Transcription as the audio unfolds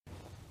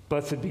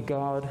Blessed be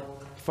God,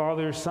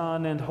 Father,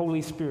 Son, and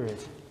Holy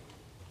Spirit.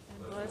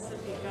 And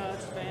blessed be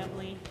God's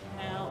family,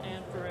 now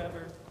and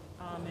forever.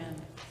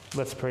 Amen.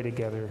 Let's pray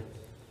together.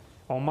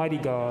 Almighty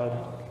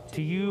God,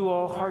 to you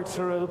all hearts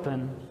are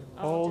open,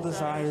 all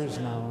desires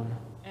known,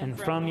 and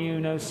from you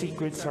no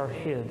secrets are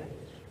hid.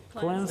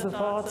 Cleanse the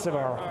thoughts of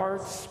our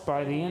hearts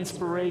by the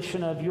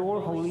inspiration of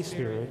your Holy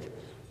Spirit,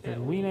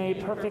 that we may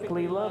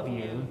perfectly love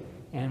you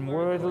and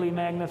worthily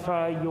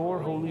magnify your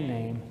holy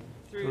name,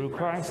 through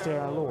Christ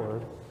our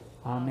Lord.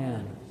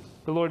 Amen.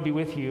 The Lord be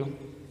with you.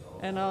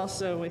 And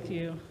also with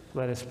you.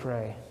 Let us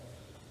pray.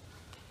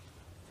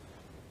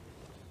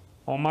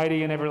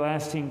 Almighty and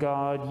everlasting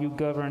God, you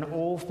govern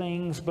all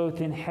things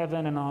both in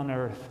heaven and on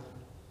earth.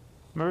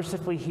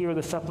 Mercifully hear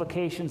the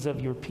supplications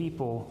of your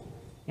people,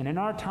 and in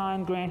our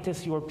time grant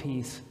us your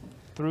peace,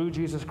 through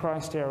Jesus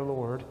Christ our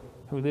Lord,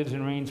 who lives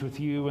and reigns with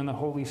you in the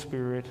Holy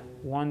Spirit,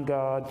 one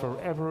God,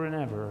 forever and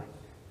ever.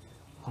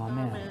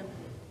 Amen. Amen.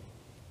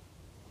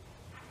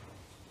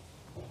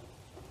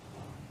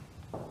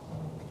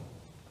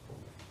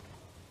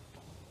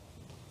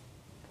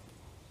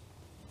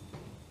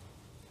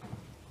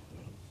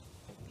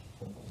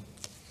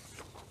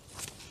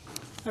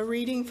 A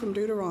reading from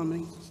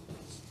Deuteronomy.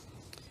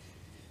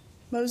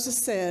 Moses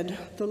said,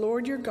 "The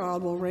Lord your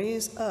God will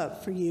raise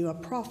up for you a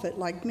prophet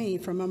like me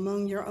from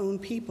among your own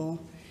people.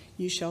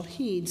 You shall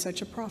heed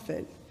such a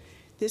prophet.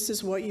 This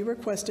is what you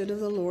requested of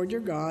the Lord your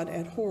God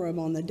at Horeb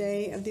on the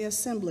day of the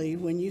assembly,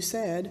 when you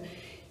said,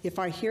 'If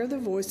I hear the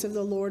voice of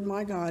the Lord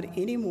my God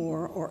any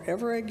more, or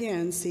ever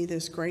again see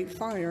this great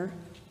fire,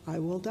 I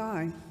will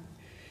die.'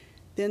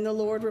 Then the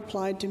Lord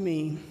replied to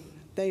me,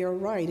 'They are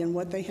right in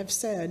what they have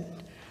said.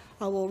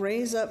 I will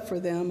raise up for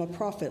them a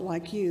prophet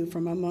like you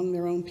from among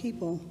their own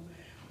people.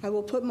 I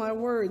will put my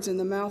words in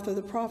the mouth of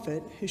the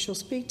prophet, who shall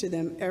speak to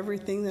them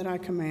everything that I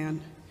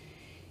command.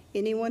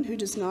 Anyone who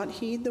does not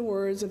heed the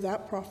words of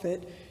that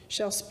prophet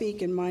shall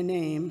speak in my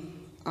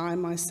name. I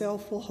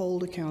myself will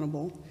hold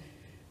accountable.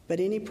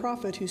 But any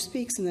prophet who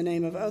speaks in the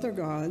name of other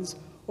gods,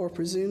 or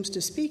presumes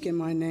to speak in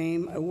my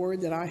name a word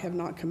that I have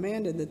not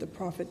commanded that the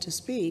prophet to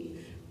speak,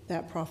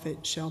 that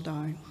prophet shall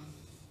die.'"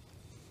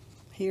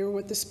 Hear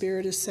what the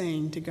Spirit is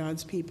saying to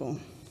God's people.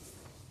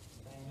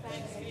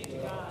 Thanks be to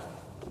God.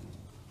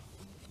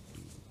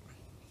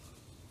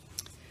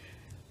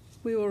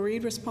 We will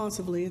read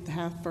responsively at the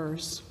half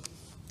verse.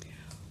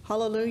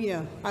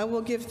 Hallelujah! I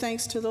will give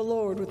thanks to the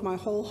Lord with my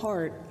whole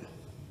heart.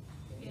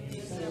 In the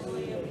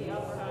assembly of the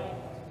upright,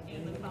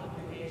 in the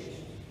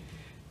congregation.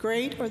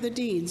 Great are the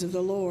deeds of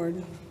the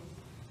Lord.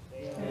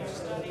 They are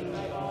studied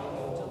by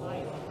all who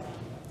delight in them.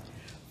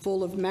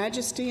 Full of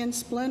majesty and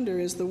splendor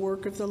is the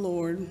work of the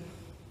Lord.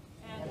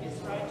 And his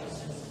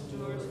righteousness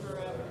endures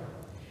forever.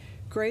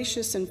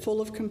 Gracious and full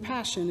of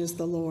compassion is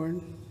the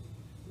Lord.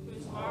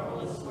 Whose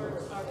marvelous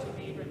works are to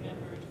be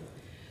remembered.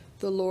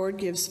 The Lord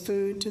gives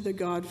food to the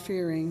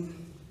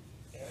God-fearing.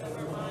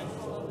 Ever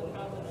mindful of the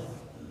covenant.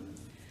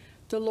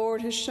 The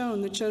Lord has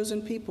shown the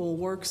chosen people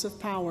works of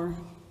power.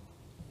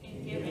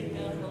 In giving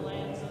them the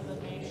lands of the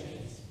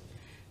nations.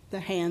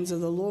 The hands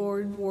of the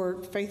Lord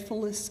work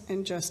faithfulness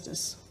and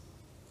justice.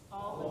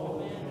 All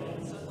the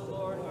commandments of the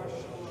Lord are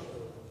sure.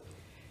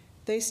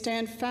 They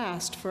stand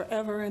fast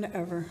forever and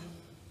ever.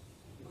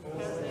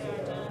 Because they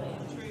are done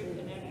in truth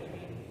and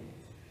equity.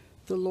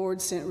 The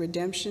Lord sent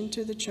redemption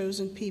to the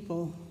chosen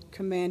people,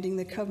 commanding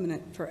the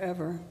covenant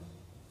forever.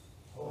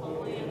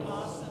 Holy and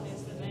awesome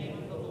is the name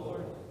of the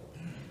Lord.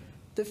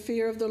 The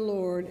fear of the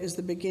Lord is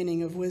the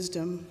beginning of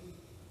wisdom.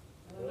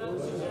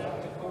 Those who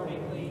act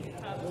accordingly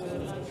have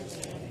good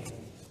understanding.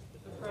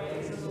 The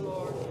praise of the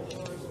Lord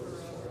endures forever.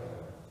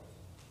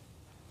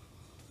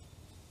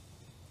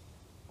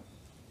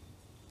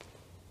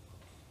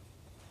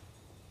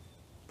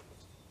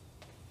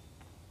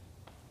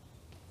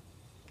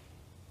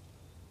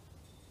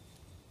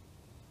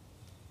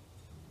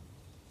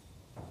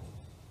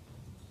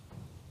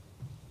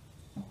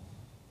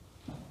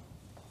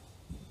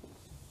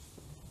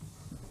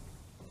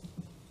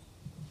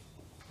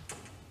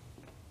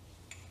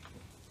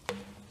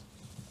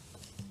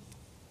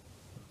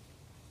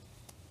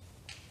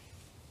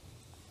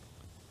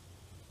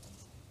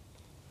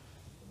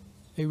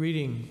 A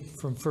reading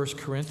from 1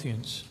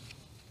 Corinthians.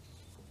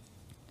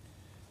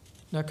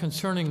 Now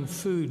concerning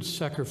food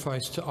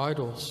sacrificed to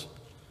idols,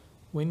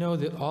 we know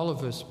that all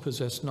of us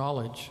possess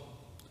knowledge.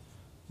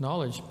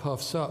 Knowledge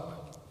puffs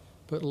up,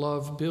 but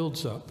love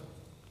builds up.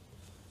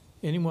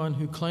 Anyone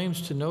who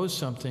claims to know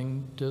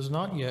something does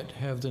not yet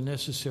have the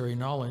necessary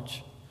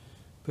knowledge,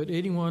 but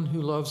anyone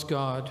who loves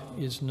God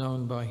is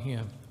known by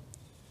him.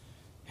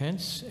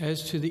 Hence,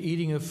 as to the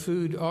eating of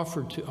food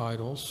offered to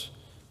idols,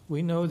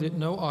 we know that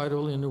no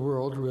idol in the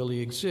world really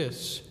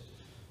exists,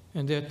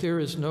 and that there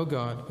is no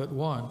God but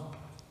one.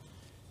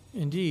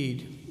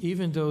 Indeed,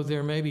 even though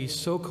there may be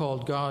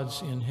so-called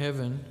gods in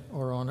heaven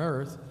or on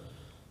earth,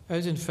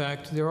 as in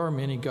fact there are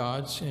many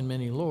gods and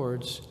many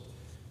lords,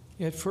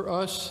 yet for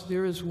us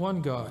there is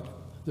one God,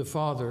 the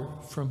Father,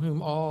 from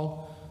whom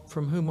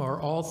are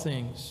all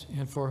things,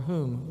 and for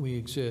whom we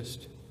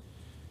exist.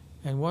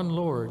 and one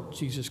Lord,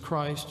 Jesus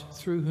Christ,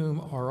 through whom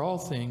are all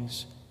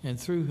things and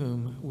through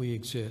whom we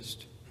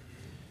exist.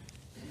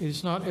 It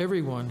is not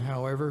everyone,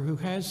 however, who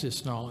has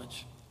this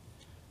knowledge,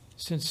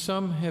 since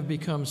some have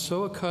become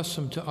so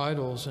accustomed to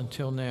idols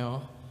until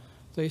now,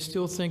 they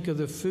still think of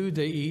the food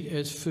they eat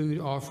as food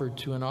offered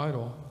to an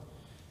idol,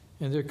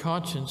 and their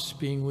conscience,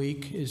 being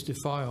weak, is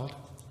defiled.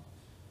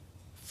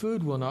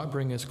 Food will not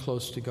bring us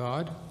close to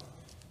God.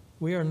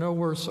 We are no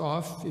worse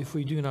off if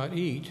we do not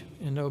eat,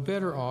 and no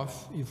better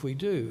off if we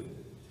do.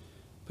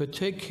 But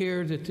take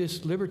care that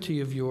this liberty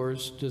of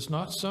yours does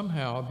not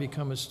somehow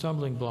become a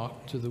stumbling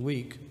block to the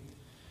weak.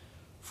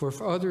 For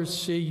if others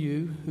see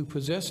you who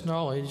possess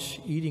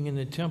knowledge eating in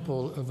the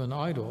temple of an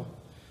idol,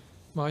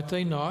 might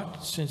they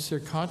not, since their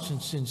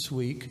conscience is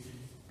weak,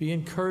 be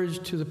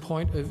encouraged to the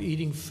point of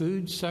eating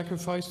food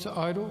sacrificed to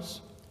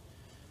idols?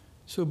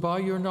 So by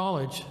your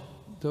knowledge,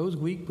 those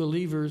weak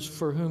believers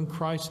for whom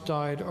Christ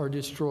died are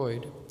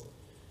destroyed.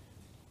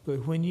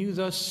 But when you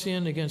thus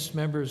sin against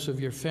members of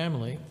your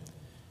family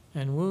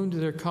and wound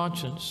their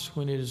conscience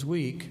when it is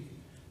weak,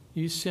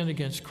 you sin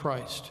against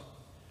Christ.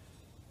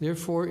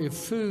 Therefore, if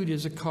food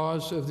is a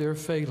cause of their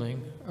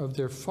failing, of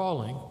their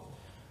falling,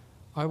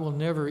 I will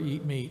never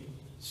eat meat,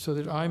 so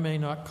that I may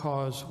not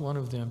cause one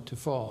of them to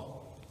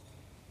fall.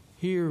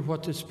 Hear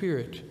what the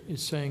Spirit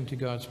is saying to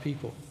God's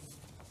people.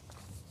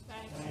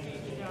 Thanks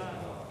be to God.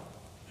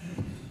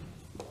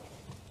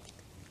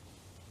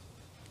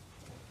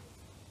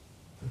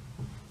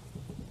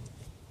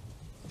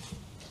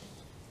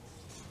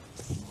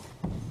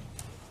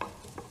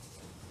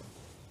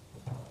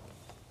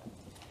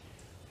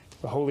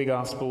 The Holy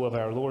Gospel of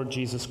our Lord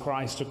Jesus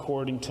Christ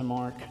according to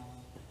Mark.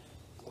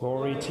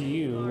 Glory to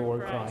you,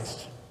 Lord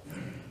Christ.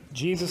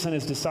 Jesus and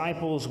his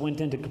disciples went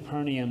into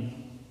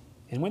Capernaum,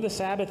 and when the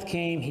Sabbath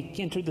came, he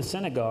entered the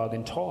synagogue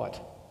and taught.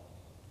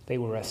 They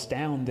were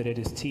astounded at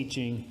his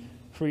teaching,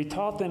 for he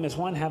taught them as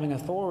one having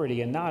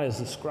authority and not as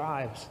the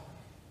scribes.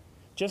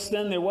 Just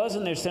then there was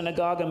in their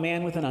synagogue a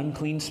man with an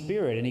unclean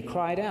spirit, and he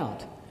cried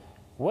out,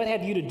 "What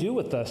have you to do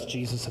with us,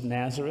 Jesus of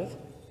Nazareth?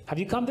 Have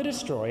you come to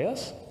destroy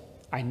us?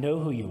 I know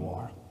who you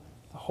are,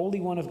 the Holy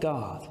One of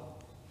God."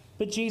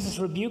 But Jesus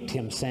rebuked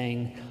him,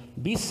 saying,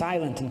 "Be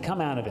silent and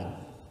come out of him."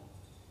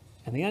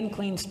 And the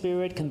unclean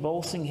spirit,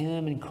 convulsing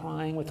him and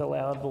crying with a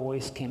loud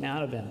voice, came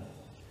out of him.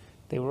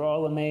 They were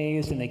all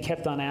amazed, and they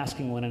kept on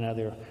asking one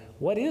another,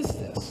 "What is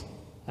this?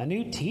 A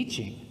new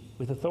teaching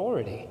with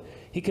authority.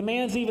 He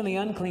commands even the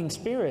unclean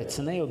spirits,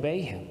 and they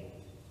obey him."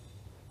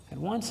 At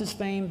once his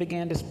fame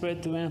began to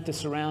spread throughout the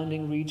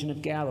surrounding region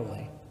of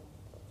Galilee.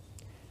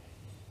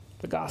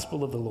 The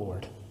Gospel of the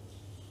Lord.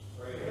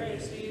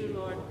 Praise to you,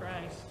 Lord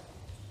Christ.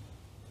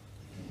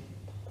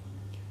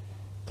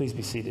 Please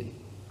be seated.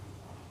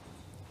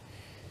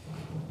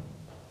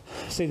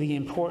 So the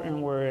important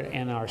word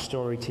in our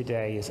story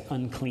today is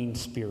unclean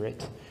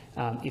spirit.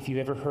 If you've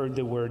ever heard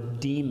the word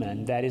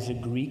demon, that is a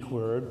Greek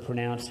word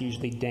pronounced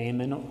usually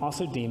daemon,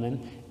 also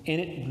demon, and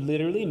it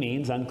literally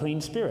means unclean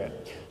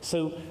spirit.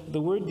 So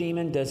the word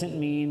demon doesn't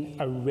mean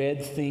a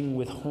red thing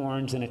with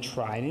horns and a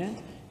trident.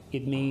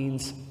 It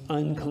means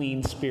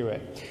unclean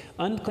spirit.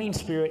 Unclean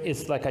spirit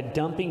is like a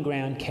dumping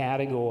ground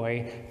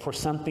category for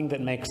something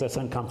that makes us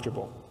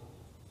uncomfortable.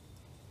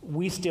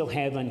 We still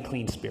have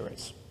unclean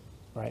spirits,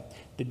 right?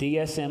 The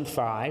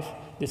DSM-5,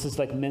 this is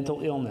like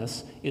mental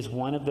illness, is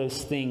one of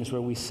those things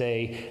where we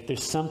say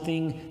there's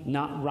something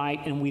not right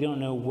and we don't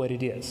know what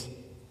it is.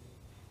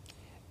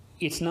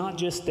 It's not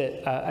just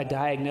that a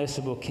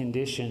diagnosable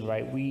condition,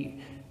 right?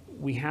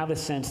 We have a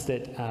sense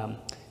that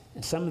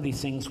and some of these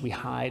things we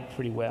hide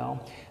pretty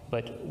well,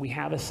 but we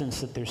have a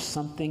sense that there's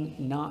something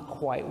not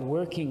quite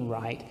working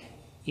right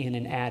in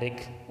an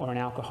addict or an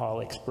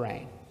alcoholic's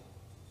brain,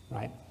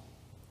 right?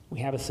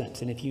 We have a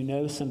sense. And if you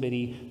know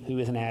somebody who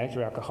is an addict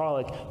or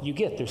alcoholic, you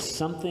get there's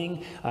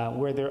something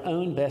where their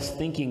own best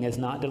thinking is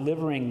not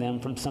delivering them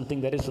from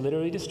something that is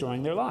literally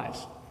destroying their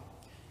lives.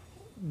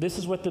 This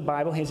is what the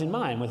Bible has in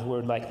mind with a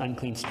word like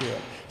unclean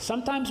spirit.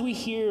 Sometimes we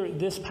hear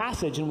this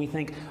passage and we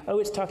think, oh,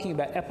 it's talking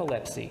about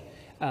epilepsy.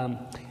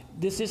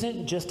 This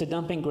isn't just a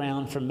dumping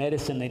ground for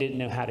medicine they didn't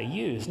know how to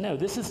use. No,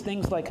 this is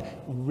things like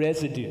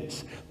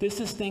residues. This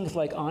is things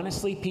like,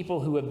 honestly, people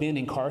who have been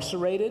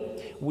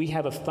incarcerated. We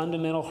have a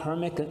fundamental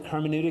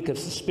hermeneutic of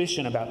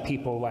suspicion about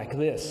people like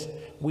this.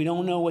 We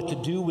don't know what to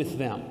do with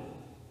them.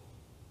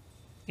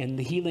 And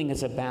the healing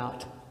is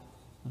about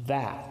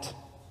that.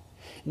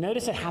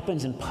 Notice it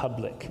happens in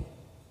public.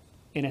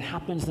 And it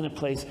happens in a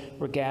place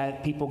where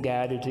people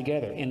gather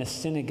together, in a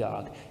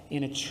synagogue,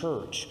 in a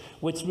church.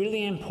 What's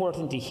really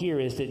important to hear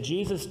is that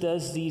Jesus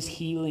does these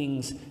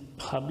healings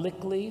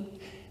publicly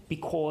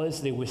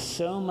because there was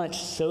so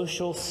much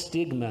social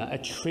stigma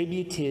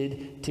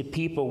attributed to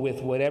people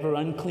with whatever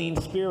unclean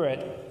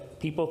spirit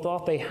people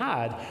thought they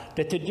had,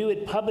 that to do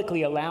it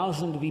publicly allows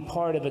them to be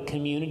part of a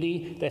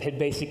community that had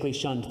basically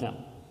shunned them.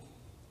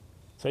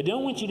 So I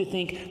don't want you to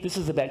think this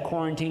is about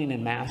quarantining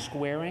and mask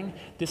wearing.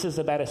 This is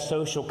about a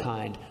social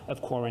kind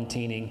of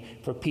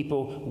quarantining for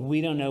people we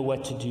don't know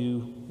what to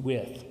do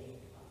with.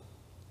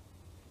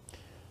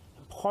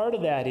 part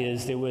of that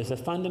is there was a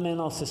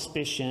fundamental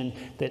suspicion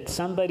that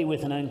somebody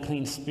with an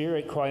unclean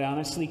spirit, quite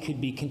honestly, could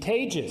be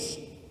contagious,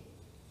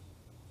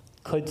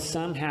 could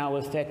somehow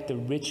affect the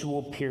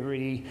ritual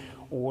purity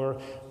or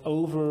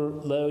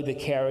overload the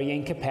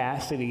carrying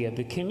capacity of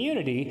the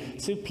community,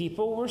 so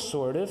people were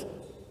sort of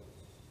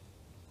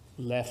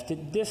left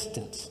at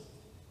distance.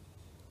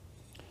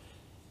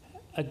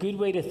 A good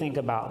way to think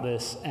about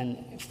this,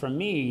 and for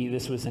me,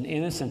 this was an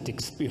innocent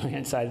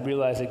experience. I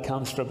realize it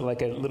comes from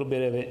like a little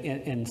bit of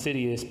an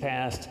insidious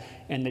past,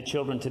 and the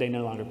children today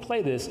no longer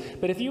play this.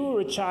 But if you were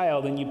a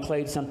child and you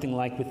played something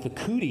like with the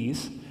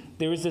cooties,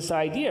 there was this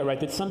idea, right,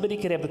 that somebody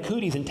could have the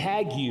cooties and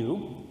tag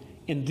you,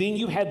 and then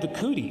you had the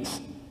cooties.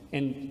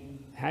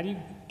 And how do you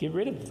get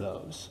rid of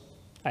those?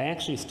 I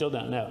actually still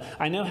don't know.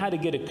 I know how to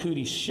get a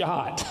cootie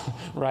shot,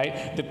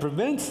 right, that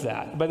prevents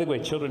that. By the way,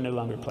 children no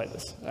longer play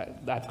this.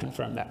 I've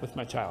confirmed that with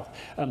my child.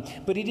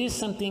 But it is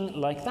something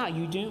like that.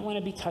 You don't want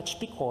to be touched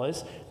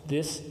because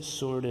this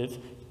sort of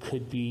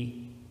could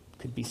be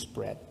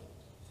spread.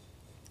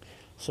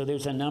 So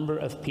there's a number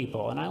of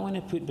people, and I want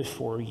to put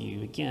before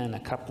you, again, a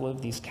couple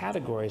of these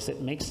categories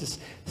that makes this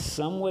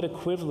somewhat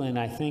equivalent,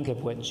 I think,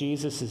 of what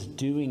Jesus is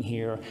doing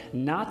here,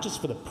 not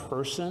just for the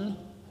person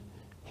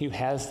who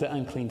has the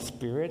unclean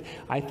spirit.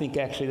 I think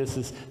actually this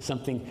is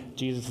something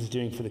Jesus is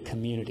doing for the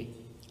community.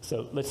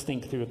 So let's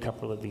think through a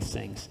couple of these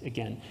things.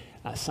 Again,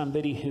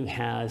 somebody who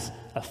has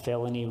a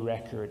felony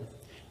record,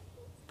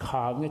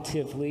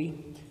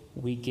 cognitively,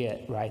 we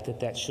get, right,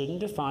 that shouldn't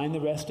define the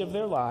rest of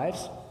their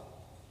lives,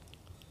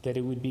 that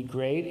it would be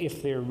great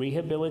if they're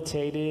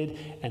rehabilitated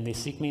and they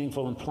seek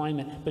meaningful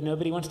employment, but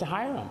nobody wants to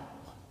hire them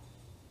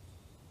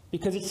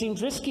because it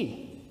seems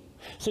risky.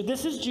 So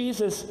this is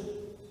Jesus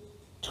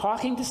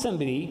talking to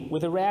somebody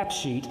with a rap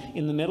sheet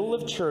in the middle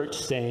of church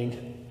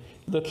saying,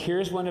 look,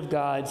 here's one of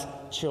God's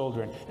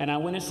children. And I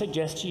want to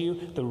suggest to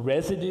you, the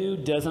residue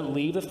doesn't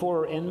leave the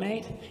former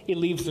inmate, it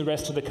leaves the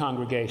rest of the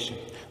congregation.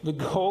 The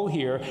goal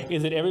here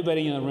is that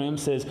everybody in the room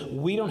says,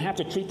 we don't have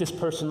to treat this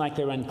person like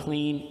they're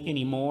unclean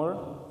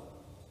anymore.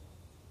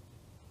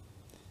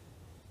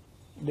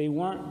 They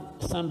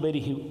weren't somebody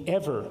who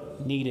ever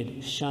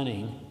needed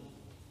shunning.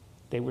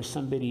 They were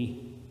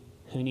somebody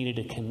who needed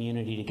a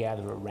community to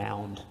gather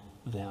around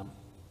them.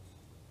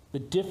 The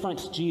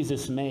difference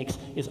Jesus makes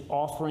is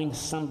offering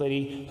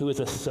somebody who is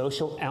a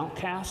social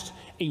outcast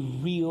a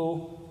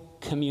real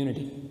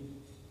community.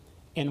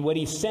 And what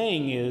he's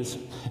saying is,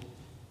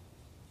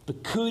 the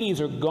cooties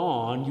are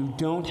gone. You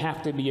don't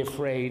have to be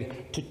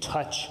afraid to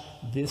touch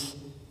this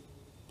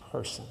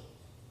person.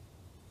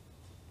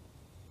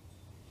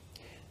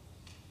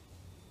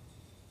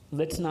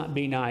 Let's not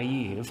be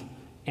naive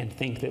and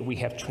think that we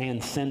have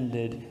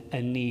transcended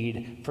a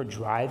need for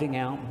driving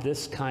out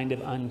this kind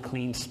of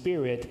unclean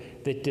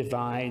spirit that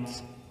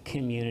divides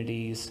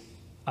communities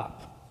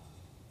up.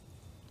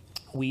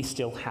 We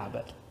still have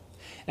it.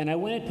 And I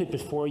want to put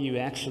before you,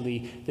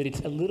 actually, that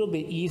it's a little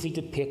bit easy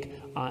to pick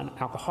on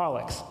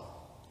alcoholics,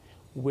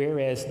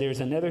 whereas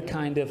there's another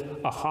kind of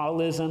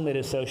alcoholism that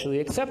is socially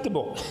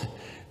acceptable,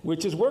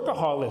 which is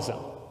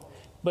workaholism.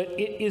 But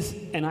it is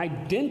an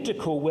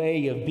identical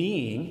way of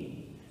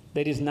being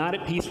that is not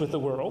at peace with the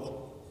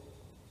world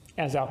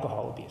as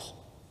alcohol abuse,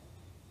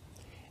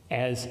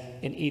 as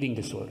an eating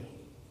disorder,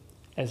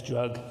 as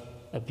drug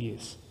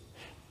abuse.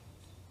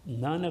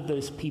 None of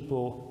those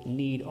people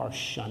need our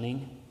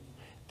shunning.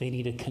 They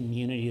need a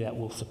community that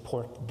will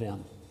support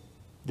them.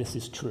 This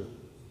is true.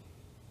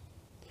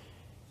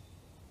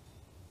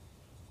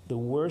 The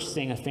worst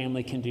thing a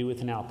family can do with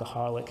an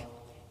alcoholic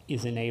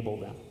is enable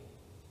them.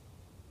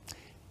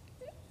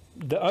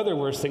 The other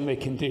worst thing they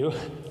can do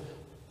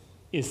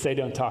is say,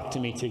 don't talk to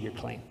me till you're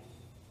clean.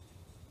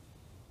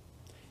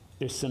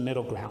 There's some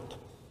middle ground.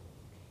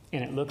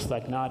 And it looks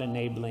like not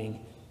enabling,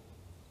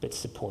 but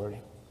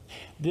supporting.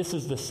 This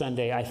is the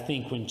Sunday, I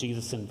think, when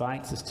Jesus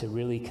invites us to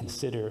really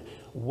consider,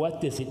 what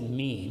does it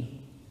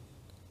mean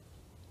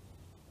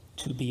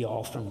to be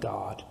all from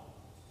God?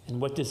 And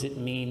what does it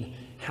mean?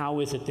 How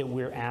is it that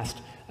we're asked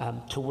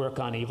to work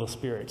on evil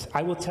spirits?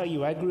 I will tell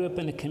you, I grew up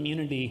in a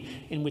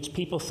community in which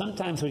people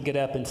sometimes would get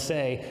up and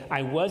say,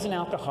 I was an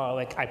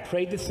alcoholic, I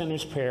prayed the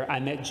sinner's prayer, I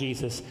met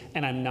Jesus,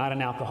 and I'm not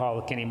an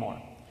alcoholic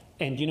anymore.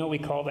 And you know what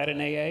we call that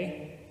in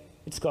AA?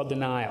 It's called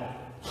denial.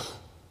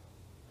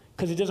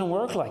 Because it doesn't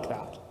work like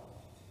that.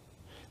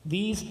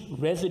 These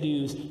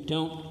residues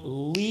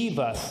don't leave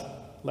us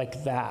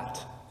like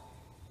that.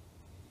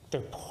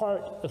 They're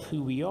part of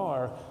who we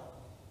are.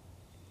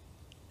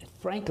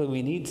 Frankly,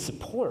 we need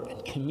support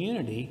and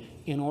community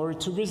in order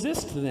to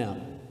resist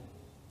them.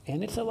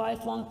 And it's a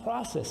lifelong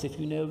process if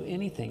you know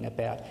anything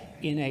about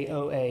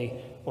NAOA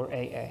or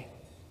AA.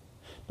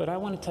 But I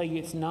want to tell you,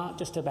 it's not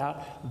just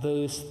about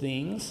those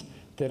things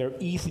that are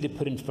easy to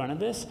put in front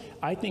of us.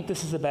 I think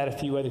this is about a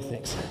few other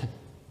things.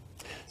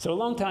 So a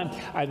long time,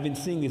 I've been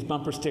seeing these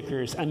bumper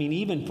stickers. I mean,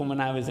 even from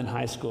when I was in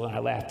high school, and I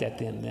laughed at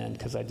them then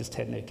because I just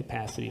had no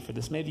capacity for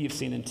this. Maybe you've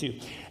seen them too.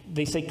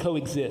 They say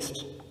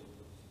coexist.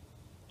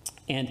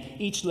 And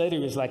each letter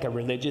is like a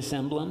religious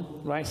emblem,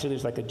 right? So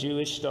there's like a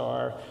Jewish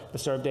star, the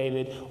Star of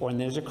David, and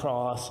there's a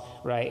cross,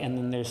 right? And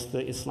then there's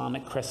the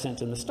Islamic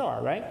crescent and the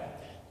star, right?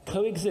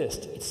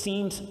 Coexist. It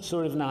seems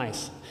sort of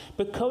nice.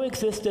 But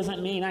coexist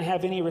doesn't mean I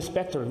have any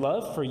respect or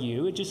love for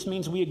you. It just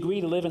means we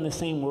agree to live in the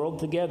same world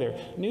together.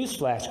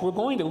 Newsflash, we're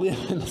going to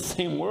live in the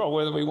same world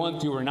whether we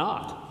want to or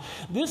not.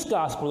 This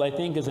gospel, I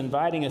think, is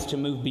inviting us to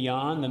move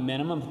beyond the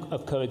minimum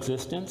of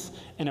coexistence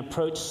and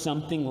approach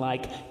something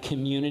like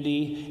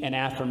community and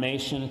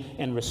affirmation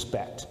and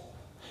respect.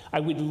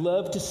 I would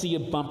love to see a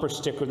bumper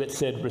sticker that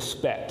said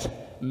respect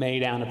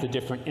made out of the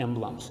different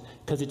emblems,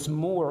 because it's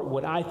more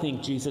what I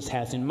think Jesus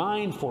has in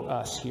mind for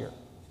us here.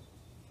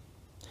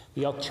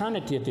 The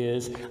alternative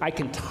is I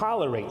can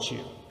tolerate you.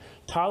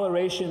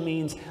 Toleration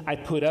means I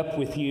put up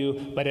with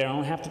you, but I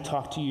don't have to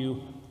talk to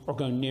you or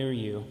go near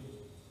you.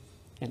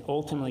 And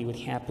ultimately what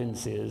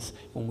happens is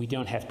when we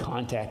don't have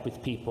contact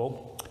with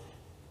people,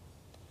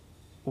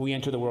 we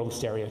enter the world of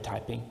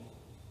stereotyping.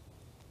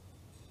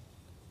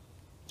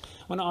 I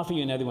want to offer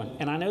you another one,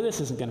 and I know this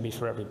isn't going to be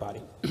for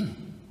everybody.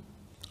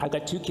 I've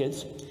got 2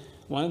 kids.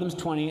 One of them's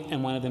 20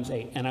 and one of them's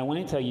 8. And I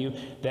want to tell you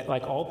that,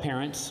 like all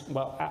parents,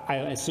 well, I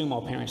assume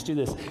all parents do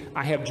this,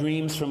 I have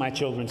dreams for my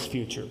children's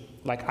future.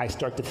 Like, I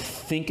start to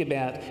think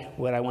about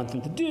what I want them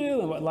to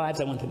do and what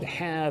lives I want them to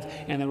have,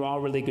 and they're all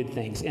really good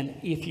things. And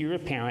if you're a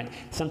parent,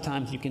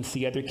 sometimes you can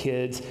see other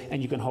kids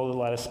and you can hold a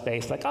lot of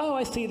space. Like, oh,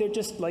 I see, they're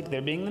just like,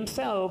 they're being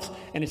themselves.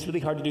 And it's really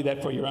hard to do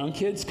that for your own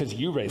kids because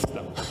you raised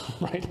them,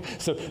 right?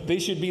 So they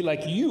should be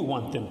like you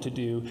want them to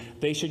do.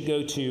 They should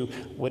go to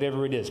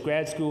whatever it is,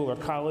 grad school or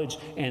college,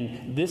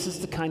 and this is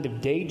the kind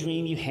of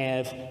daydream you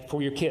have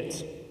for your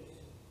kids.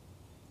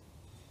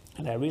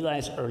 And I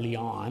realized early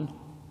on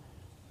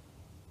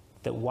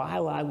that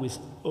while I was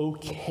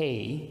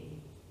okay,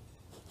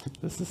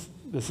 this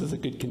is a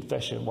good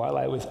confession, while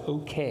I was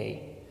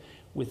okay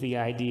with the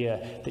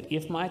idea that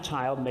if my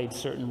child made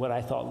certain what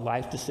I thought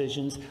life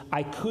decisions,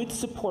 I could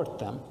support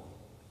them,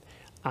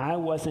 I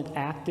wasn't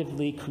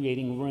actively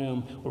creating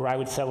room where I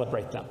would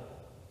celebrate them.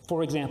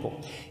 For example,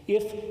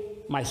 if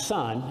my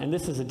son, and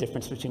this is the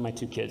difference between my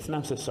 2 kids, and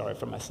I'm so sorry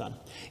for my son.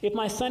 If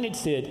my son had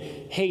said,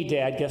 hey,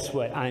 Dad, guess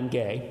what, I'm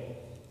gay,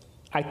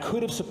 I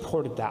could have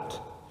supported that.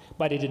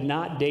 But I did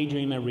not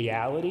daydream a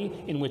reality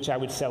in which I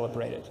would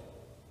celebrate it.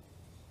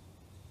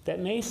 That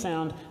may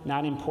sound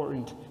not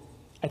important.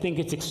 I think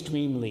it's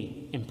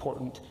extremely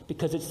important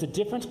because it's the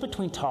difference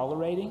between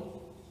tolerating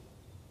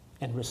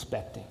and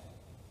respecting.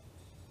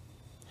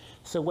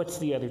 So what's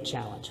the other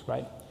challenge,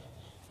 right?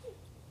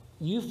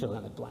 You fill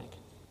in the blank.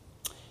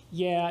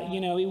 Yeah,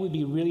 it would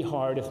be really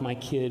hard if my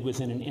kid was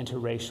in an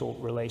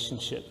interracial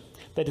relationship.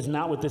 That is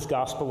not what this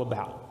gospel is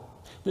about.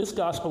 This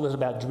gospel is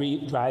about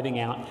driving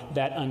out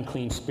that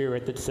unclean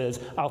spirit that says,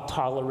 I'll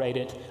tolerate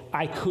it,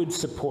 I could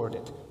support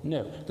it.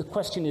 No, the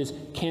question is,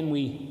 can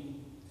we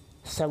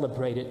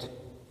celebrate it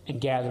and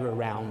gather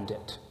around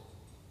it?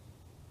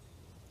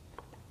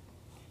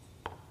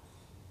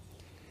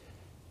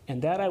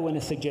 And that, I want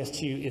to suggest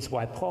to you, is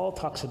why Paul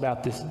talks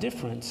about this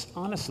difference,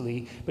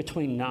 honestly,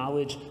 between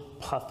knowledge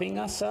puffing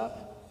us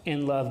up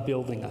and love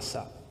building us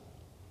up.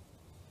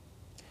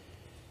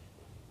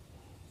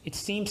 It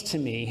seems to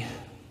me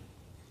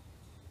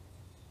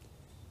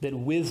that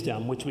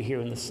wisdom, which we hear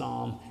in the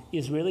psalm,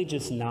 is really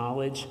just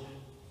knowledge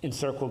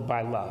encircled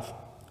by love.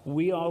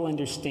 We all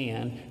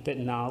understand that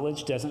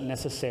knowledge doesn't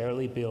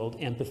necessarily build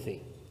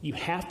empathy. You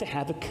have to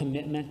have a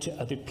commitment to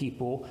other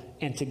people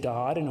and to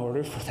God in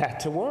order for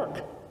that to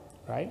work,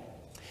 right?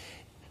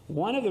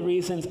 One of the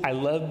reasons I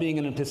love being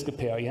an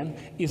Episcopalian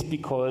is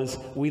because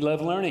we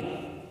love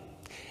learning.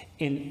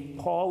 And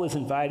Paul is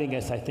inviting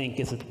us, I think,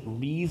 as a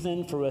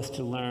reason for us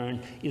to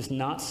learn is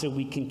not so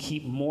we can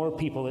keep more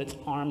people at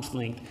arm's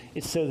length.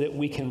 It's so that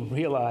we can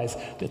realize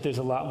that there's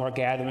a lot more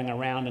gathering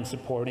around and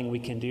supporting we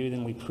can do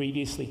than we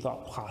previously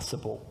thought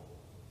possible.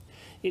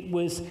 It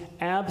was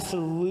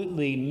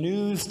absolutely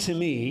news to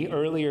me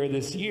earlier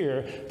this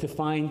year to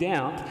find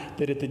out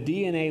that at the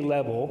DNA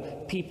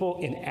level, people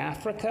in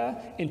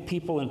Africa and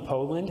people in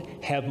Poland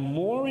have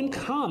more in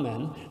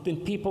common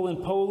than people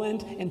in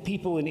Poland and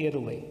people in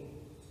Italy.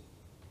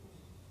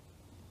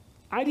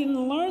 I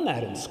didn't learn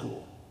that in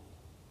school.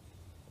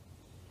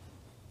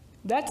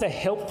 That's a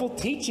helpful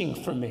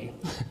teaching for me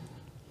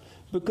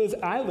because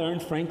I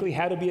learned, frankly,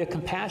 how to be a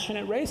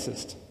compassionate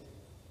racist.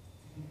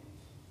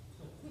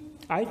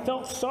 I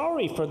felt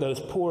sorry for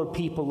those poor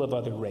people of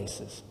other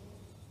races.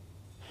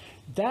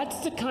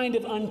 That's the kind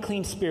of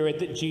unclean spirit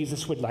that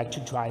Jesus would like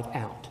to drive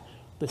out.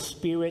 The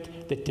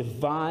spirit that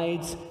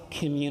divides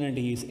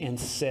communities and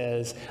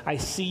says, I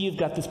see you've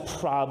got this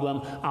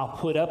problem, I'll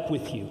put up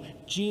with you.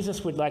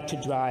 Jesus would like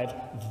to drive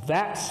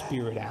that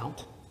spirit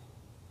out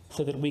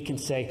so that we can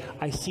say,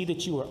 I see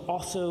that you are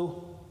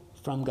also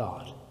from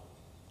God.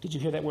 Did you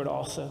hear that word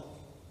also?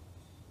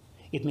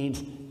 It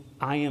means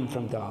I am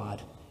from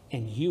God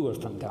and you are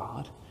from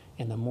God.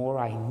 And the more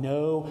I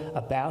know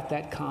about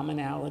that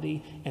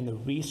commonality and the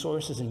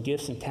resources and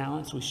gifts and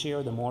talents we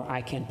share, the more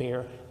I can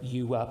bear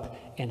you up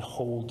and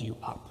hold you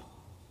up.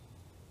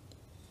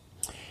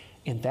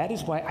 And that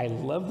is why I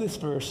love this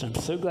verse. I'm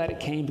so glad it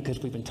came, because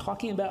we've been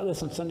talking about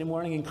this on Sunday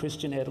morning in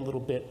Christian Ed a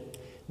little bit.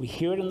 We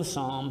hear it in the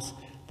Psalms.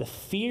 The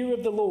fear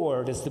of the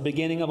Lord is the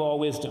beginning of all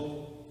wisdom.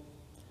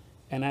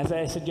 And as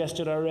I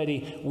suggested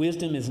already,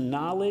 wisdom is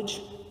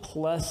knowledge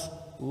plus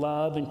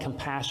love and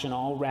compassion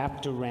all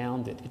wrapped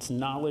around it. It's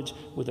knowledge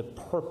with a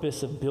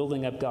purpose of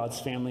building up God's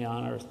family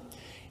on earth.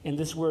 And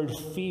this word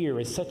fear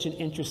is such an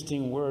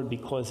interesting word,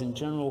 because in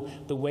general,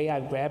 the way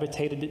I've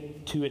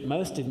gravitated to it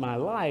most of my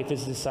life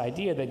is this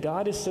idea that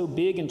God is so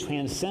big and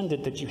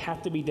transcendent that you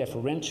have to be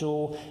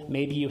deferential.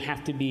 Maybe you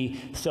have to be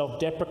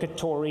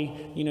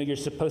self-deprecatory. You know, you're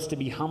supposed to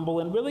be humble,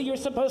 and really you're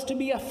supposed to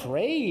be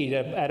afraid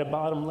at a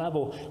bottom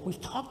level.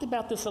 We've talked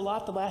about this a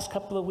lot the last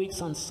couple of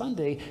weeks on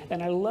Sunday,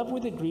 and I love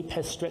where the group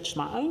has stretched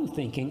my own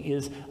thinking.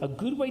 Is a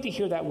good way to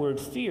hear that word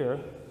fear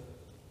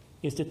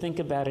is to think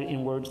about it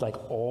in words like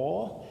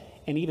awe.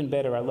 And even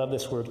better, I love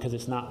this word because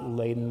it's not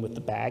laden with the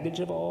baggage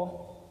of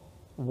awe,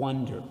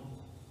 wonder.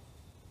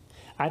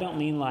 I don't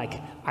mean like,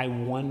 I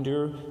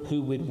wonder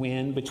who would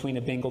win between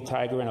a Bengal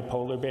tiger and a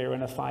polar bear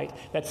in a fight.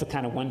 That's the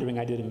kind of wondering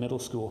I did in middle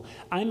school.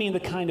 I mean the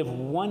kind of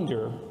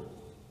wonder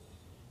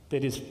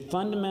that is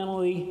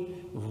fundamentally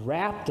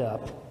wrapped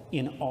up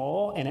in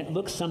awe, and it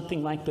looks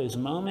something like those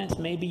moments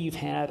maybe you've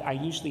had. I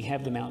usually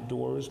have them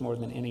outdoors more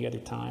than any other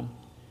time,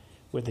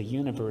 where the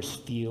universe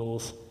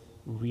feels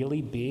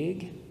really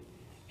big,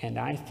 and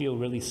I feel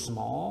really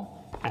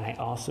small, and I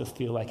also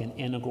feel like an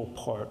integral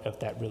part of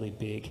that really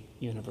big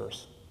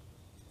universe.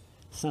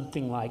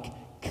 Something like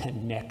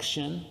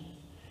connection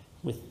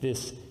with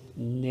this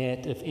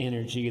net of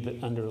energy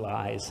that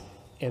underlies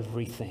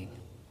everything.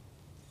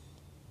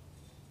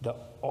 The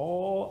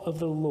awe of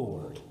the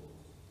Lord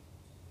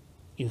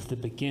is the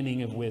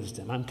beginning of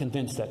wisdom. I'm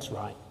convinced that's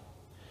right.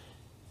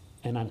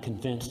 And I'm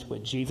convinced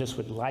what Jesus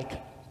would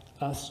like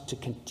us to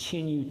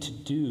continue to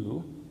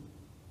do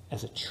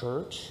as a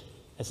church,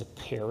 as a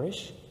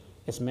parish,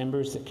 as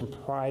members that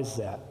comprise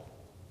that,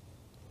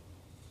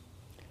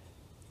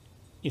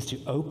 is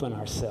to open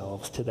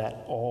ourselves to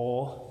that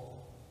awe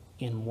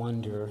and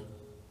wonder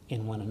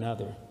in one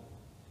another.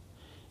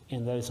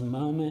 In those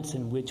moments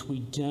in which we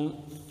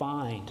don't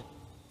find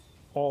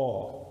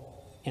awe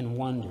and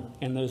wonder,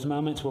 in those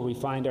moments where we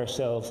find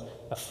ourselves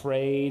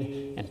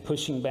afraid and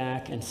pushing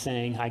back and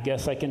saying, I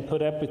guess I can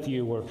put up with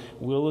you, or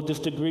we'll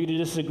just agree to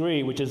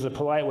disagree, which is a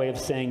polite way of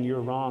saying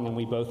you're wrong and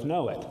we both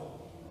know it.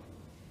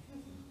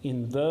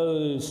 In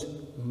those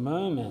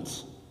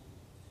moments,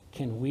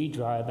 can we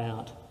drive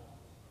out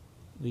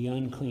the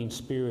unclean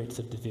spirits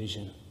of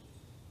division,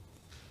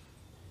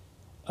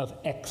 of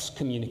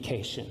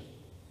excommunication,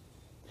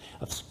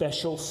 of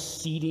special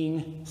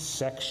seating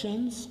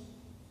sections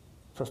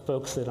for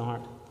folks that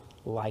aren't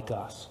like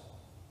us?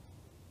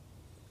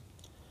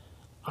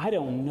 I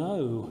don't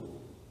know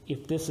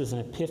if this is an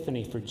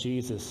epiphany for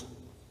Jesus,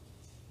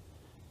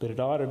 but it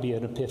ought to be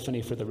an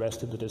epiphany for the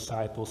rest of the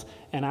disciples,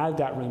 and I've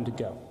got room to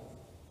go.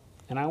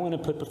 And I want to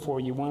put before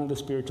you one of the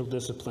spiritual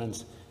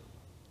disciplines,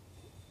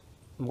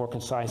 more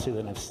concisely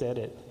than I've said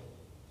it,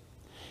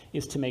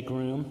 is to make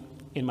room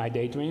in my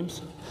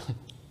daydreams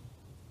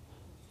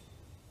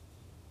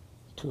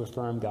to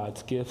affirm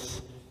God's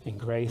gifts and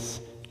grace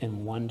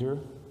and wonder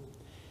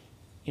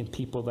in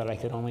people that I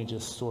could only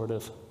just sort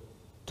of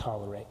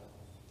tolerate.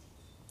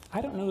 I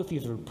don't know if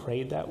you've ever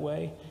prayed that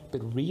way, but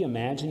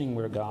reimagining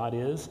where God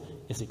is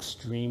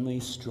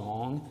extremely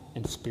strong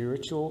and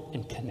spiritual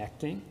and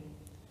connecting.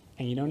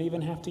 And you don't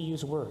even have to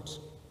use words.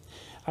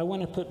 I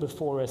want to put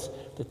before us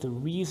that the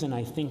reason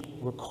I think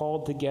we're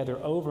called together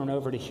over and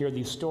over to hear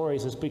these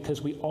stories is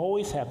because we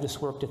always have this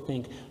work to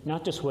think,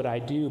 not just what I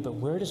do, but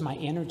where does my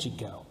energy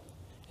go?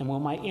 And will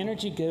my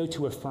energy go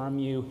to affirm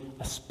you,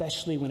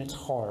 especially when it's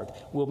hard?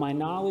 Will my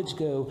knowledge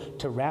go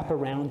to wrap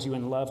around you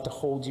and love to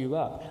hold you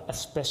up,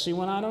 especially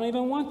when I don't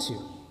even want to?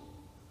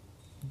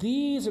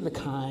 These are the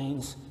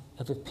kinds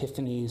of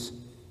epiphanies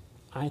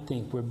I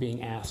think we're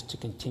being asked to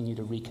continue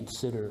to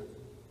reconsider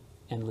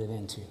and live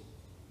into.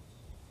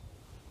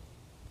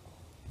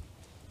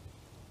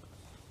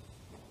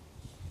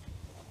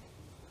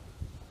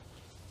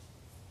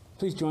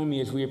 Please join me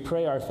as we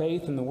pray our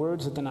faith in the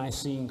words of the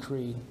Nicene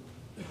Creed.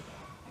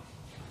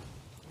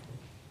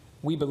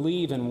 We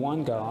believe in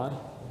one God,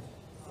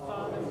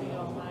 Father the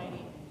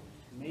Almighty,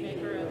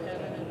 maker of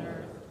heaven and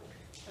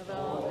earth, of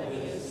all that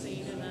is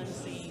seen and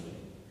unseen.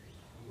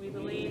 We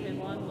believe in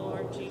one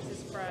Lord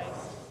Jesus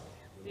Christ,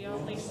 the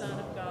only Son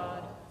of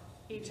God,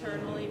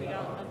 eternally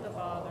begotten of the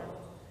Father,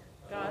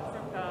 God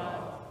from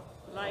God,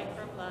 light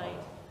from light,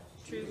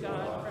 true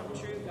God from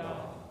true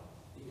God,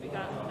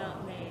 begotten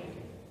not made,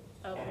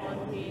 of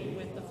one being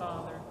with the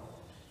Father.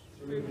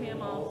 Through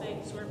him all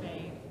things were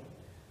made.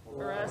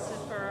 For us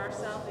and for our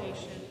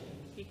salvation,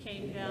 he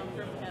came down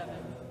from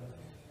heaven.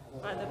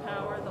 By the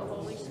power of the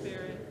Holy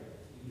Spirit,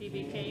 he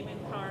became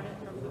incarnate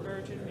from the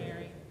Virgin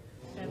Mary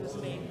and was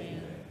made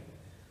man.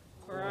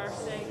 For our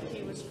sake,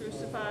 he was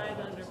crucified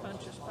under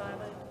Pontius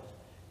Pilate.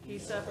 He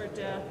suffered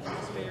death and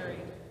was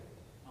buried.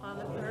 On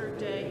the third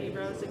day, he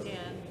rose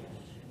again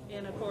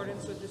in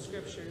accordance with the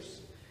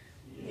Scriptures.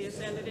 He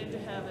ascended into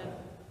heaven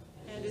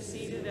and is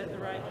seated at the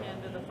right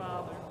hand of the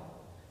Father.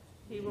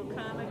 He will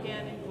come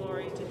again in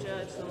glory to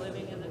judge the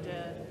living and the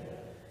dead,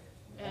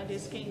 and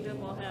his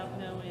kingdom will have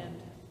no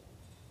end.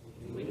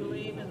 We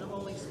believe in the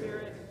Holy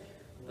Spirit,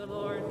 the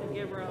Lord, the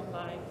giver of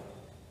life,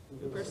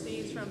 who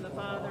proceeds from the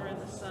Father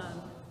and the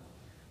Son.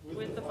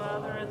 With the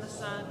Father and the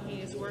Son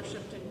he is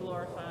worshipped and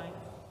glorified.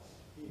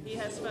 He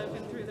has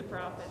spoken through the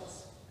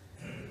prophets.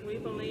 We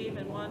believe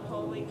in one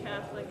holy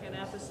Catholic and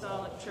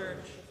Apostolic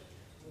Church.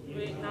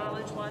 We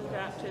acknowledge one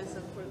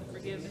baptism for the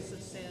forgiveness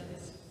of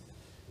sins.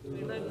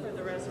 We look for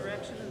the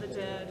resurrection of the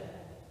dead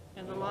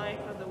and the life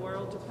of the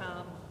world to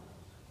come.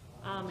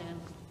 Amen.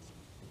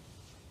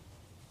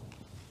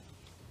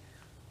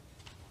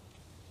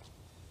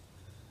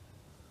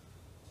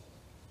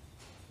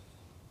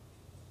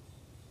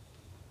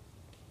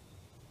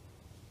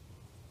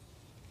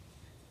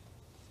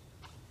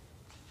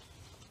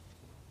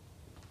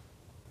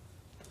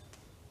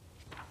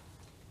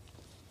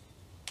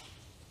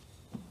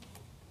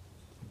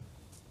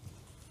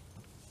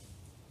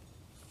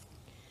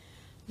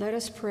 Let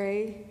us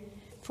pray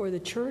for the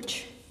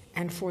church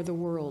and for the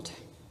world.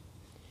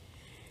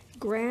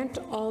 Grant,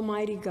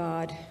 Almighty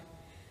God,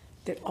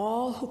 that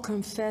all who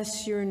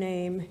confess your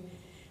name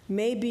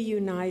may be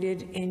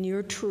united in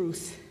your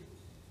truth,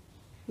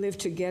 live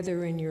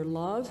together in your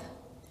love,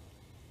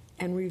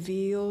 and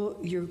reveal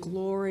your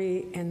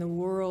glory in the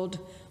world.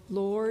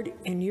 Lord,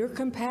 in your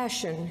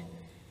compassion,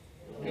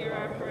 Hear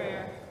our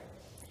prayer.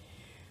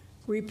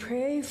 we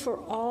pray for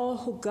all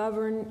who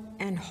govern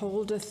and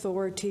hold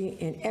authority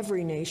in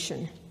every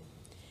nation,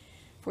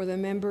 for the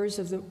members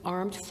of the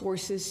armed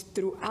forces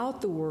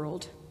throughout the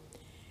world,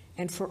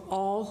 and for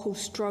all who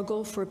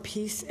struggle for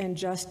peace and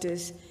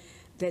justice,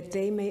 that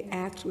they may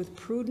act with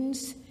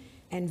prudence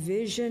and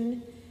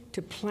vision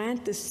to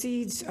plant the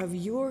seeds of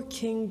your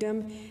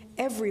kingdom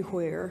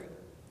everywhere.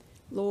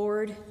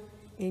 Lord,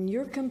 in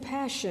your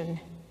compassion,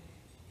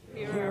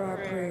 hear our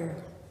prayer.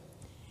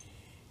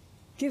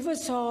 Give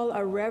us all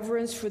a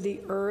reverence for the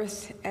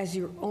earth as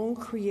your own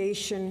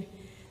creation,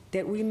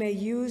 that we may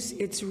use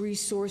its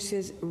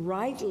resources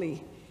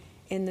rightly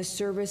in the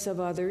service of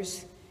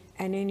others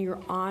and in your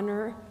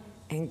honor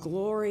and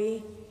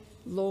glory.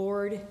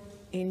 Lord,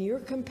 in your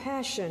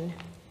compassion,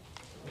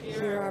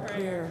 hear our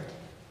prayer.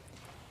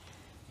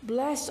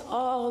 Bless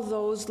all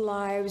those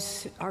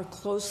lives are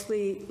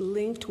closely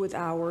linked with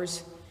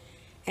ours,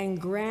 and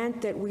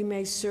grant that we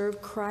may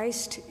serve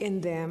Christ in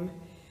them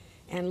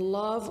and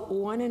love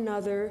one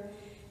another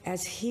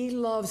as he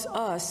loves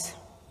us.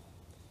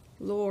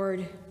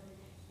 Lord,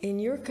 in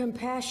your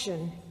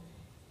compassion,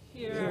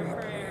 Hear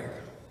our prayer.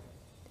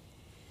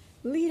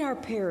 lead our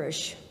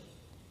parish.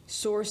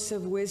 Source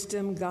of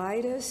wisdom,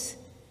 guide us.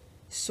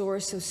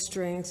 Source of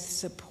strength,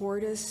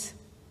 support us.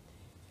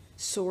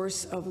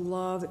 Source of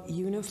love,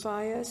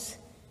 unify us.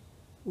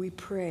 We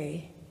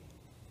pray.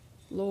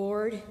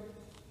 Lord,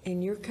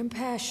 in your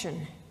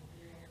compassion,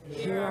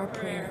 hear our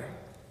prayer.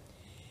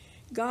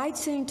 Guide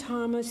St.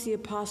 Thomas the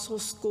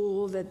Apostle's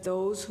school, that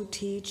those who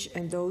teach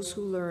and those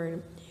who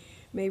learn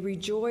may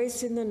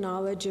rejoice in the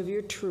knowledge of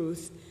your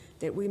truth,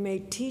 that we may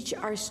teach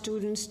our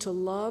students to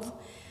love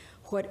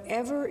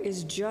whatever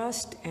is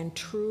just and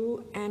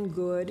true and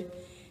good,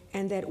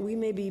 and that we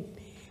may be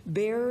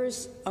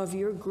bearers of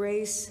your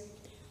grace,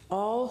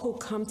 all who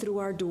come through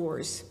our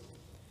doors.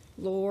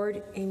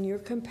 Lord, in your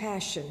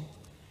compassion,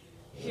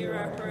 Hear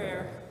our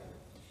prayer.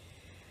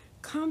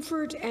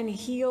 comfort and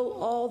heal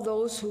all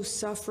those who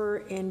suffer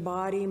in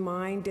body,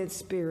 mind, and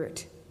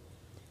spirit.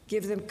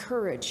 Give them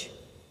courage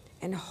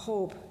and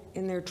hope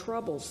in their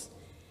troubles,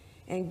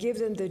 and give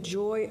them the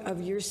joy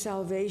of your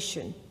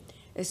salvation,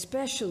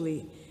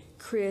 especially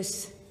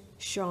Chris,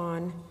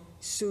 Sean,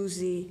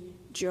 Susie,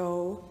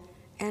 Joe,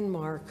 and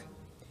Mark.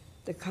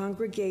 The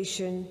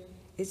congregation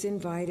is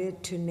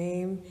invited to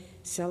name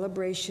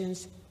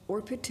celebrations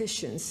or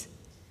petitions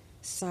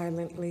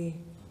silently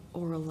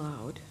or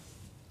aloud.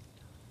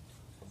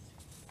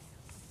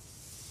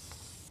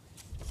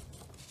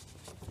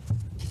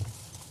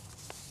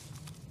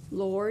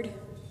 Lord,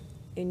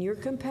 in your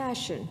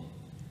compassion,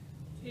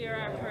 Hear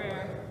our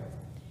prayer.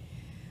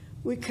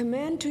 we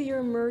commend to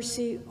your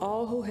mercy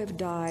all who have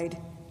died,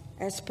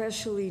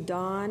 especially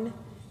Don,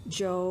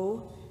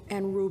 Joe,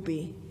 and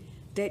Ruby,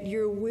 that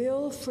your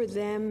will for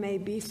them may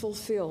be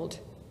fulfilled.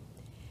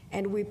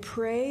 And we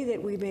pray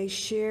that we may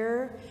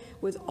share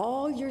with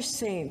all your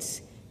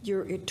saints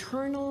your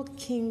eternal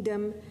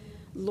kingdom.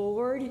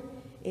 Lord,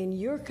 in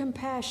your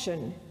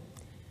compassion,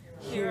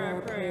 hear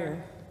our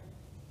prayer.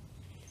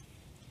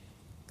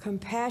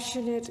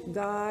 Compassionate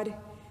God,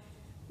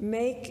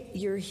 make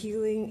your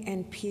healing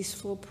and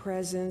peaceful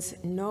presence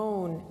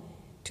known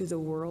to the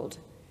world.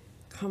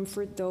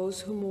 Comfort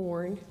those who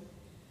mourn,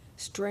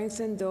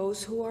 strengthen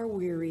those who are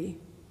weary,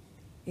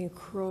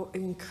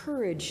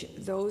 encourage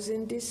those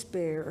in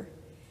despair,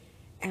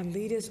 and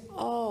lead us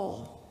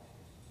all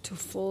to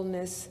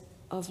fullness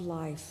of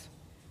life.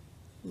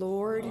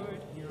 Lord,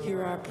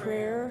 hear our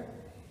prayer.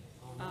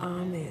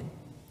 Amen.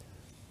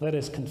 Let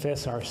us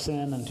confess our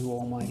sin unto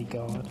Almighty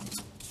God.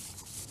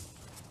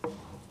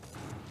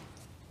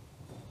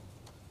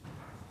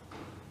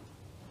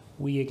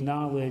 We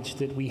acknowledge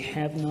that we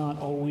have not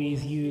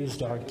always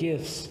used our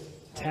gifts,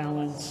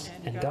 talents,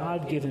 and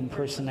God-given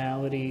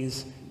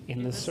personalities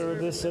in the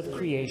service of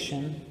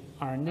creation,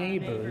 our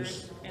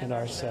neighbors, and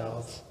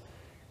ourselves.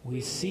 We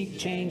seek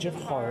change of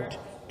heart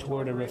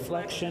toward a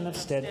reflection of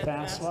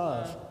steadfast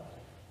love.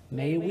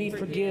 May we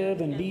forgive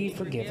and be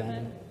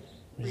forgiven,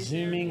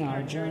 resuming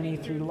our journey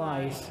through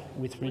life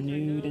with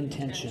renewed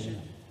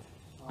intention.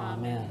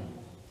 Amen.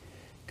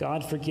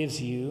 God forgives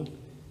you.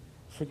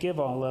 Forgive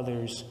all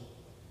others.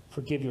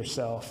 Forgive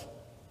yourself.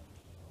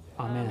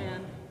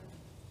 Amen.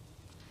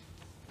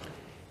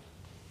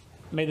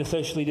 May the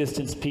socially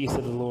distanced peace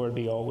of the Lord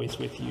be always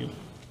with you.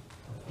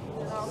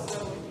 And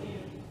also with you.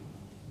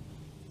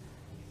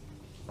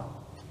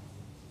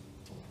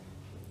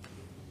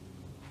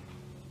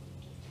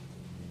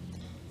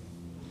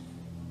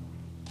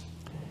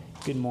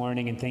 Good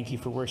morning, and thank you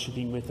for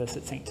worshiping with us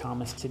at St.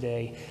 Thomas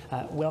today.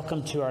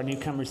 Welcome to our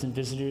newcomers and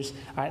visitors.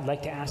 I'd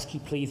like to ask you,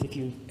 please, if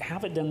you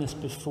haven't done this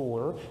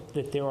before,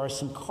 that there are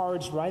some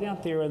cards right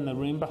out there in the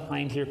room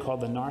behind here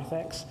called the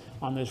narthex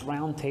on those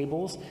round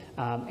tables,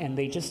 and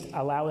they just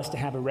allow us to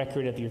have a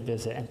record of your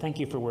visit. And thank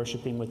you for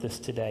worshiping with us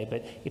today.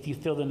 But if you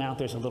fill them out,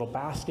 there's a little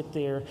basket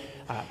there.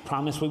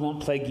 Promise we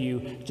won't plague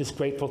you. Just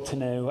grateful to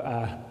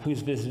know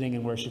who's visiting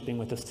and worshiping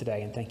with us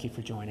today, and thank you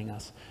for joining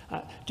us.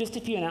 Just a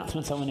few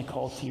announcements I want to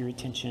call to your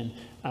attention.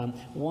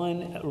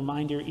 One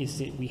reminder is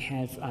that we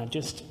have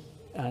just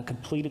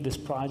completed this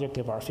project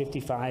of our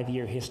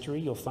 55-year history.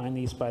 You'll find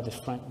these by the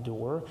front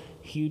door.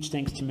 Huge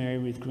thanks to Mary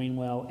Ruth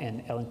Greenwell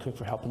and Ellen Cook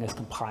for helping us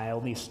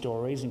compile these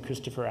stories, and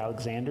Christopher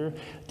Alexander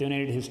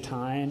donated his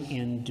time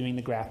in doing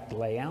the graphic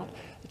layout.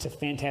 It's a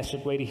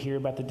fantastic way to hear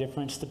about the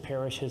difference the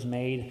parish has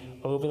made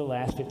over the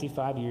last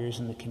 55 years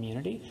in the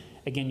community.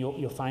 Again,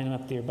 you'll find them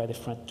up there by the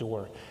front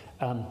door.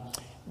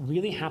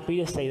 Really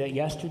happy to say that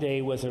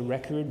yesterday was a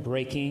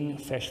record-breaking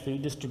fresh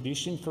food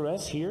distribution for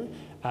us here.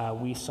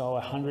 We saw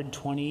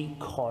 120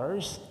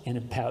 cars in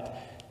about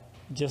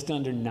just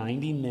under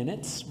 90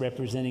 minutes,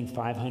 representing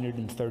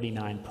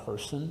 539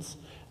 persons.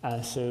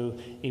 So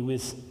it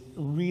was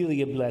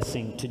really a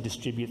blessing to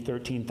distribute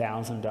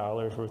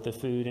 $13,000 worth of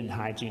food and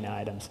hygiene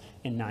items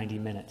in 90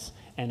 minutes.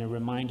 And a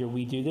reminder,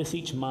 we do this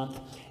each month,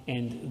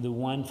 and the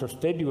one for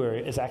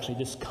February is actually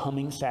this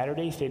coming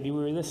Saturday,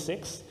 February the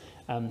 6th.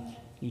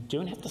 You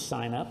don't have to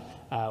sign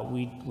up.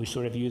 We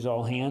sort of use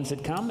all hands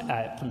that come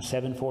from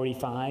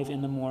 7:45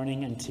 in the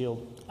morning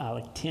until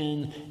like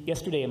 10.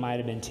 Yesterday it might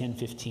have been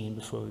 10:15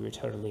 before we were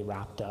totally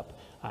wrapped up.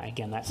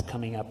 Again, that's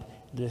coming up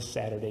this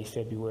Saturday,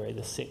 February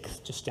the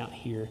 6th, just out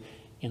here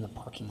in the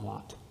parking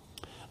lot.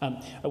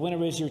 I want to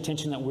raise your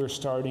attention that we're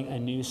starting a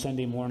new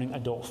Sunday morning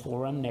adult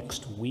forum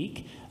next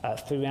week.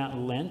 Throughout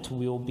Lent,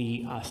 we'll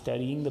be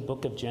studying the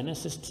book of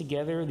Genesis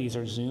together. These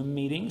are Zoom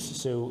meetings,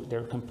 so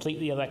they're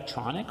completely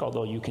electronic,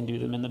 although you can do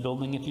them in the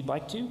building if you'd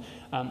like to.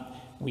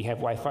 We have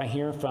Wi-Fi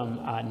here from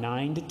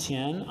 9 to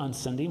 10 on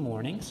Sunday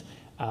mornings.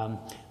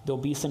 There'll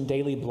be some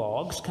daily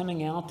blogs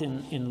coming out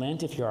in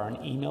Lent if you're on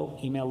an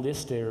email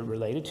list that are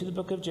related to the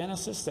book of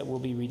Genesis that we'll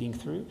be reading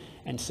through.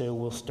 And so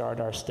we'll start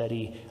our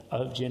study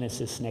of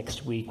Genesis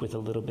next week with a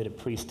little bit of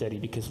pre-study,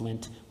 because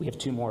Lent, we have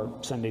 2 more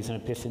Sundays in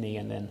Epiphany,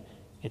 and then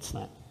it's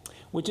Lent.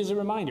 Which is a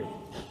reminder,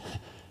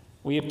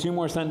 we have 2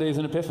 more Sundays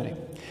in Epiphany.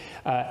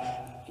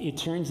 It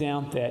turns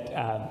out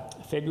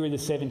that February the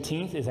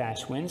 17th is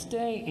Ash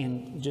Wednesday,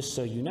 and just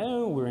so you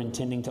know, we're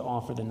intending to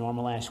offer the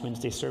normal Ash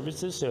Wednesday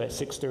services. So at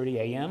 6:30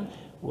 a.m.,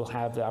 we'll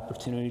have the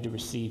opportunity to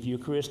receive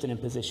Eucharist and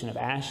imposition of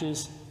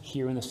ashes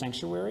here in the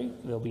sanctuary.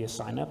 There'll be a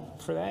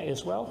sign-up for that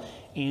as well.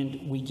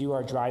 And we do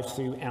our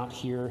drive-through out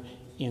here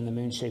in the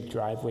moon-shaped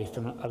driveway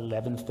from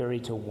 11:30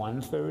 to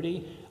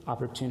 1:30,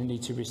 opportunity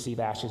to receive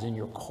ashes in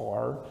your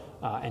car,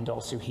 and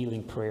also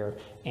healing prayer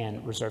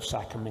and reserve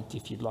sacrament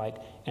if you'd like.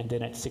 And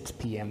then at 6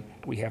 p.m.,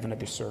 we have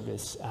another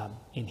service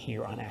in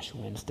here on Ash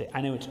Wednesday.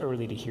 I know it's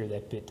early to hear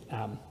that, but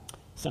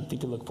something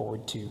to look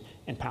forward to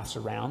and pass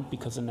around,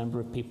 because a number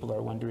of people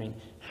are wondering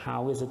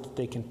how is it that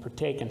they can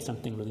partake in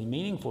something really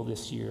meaningful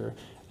this year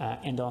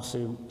and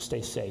also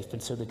stay safe.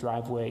 And so the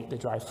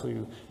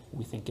drive-through,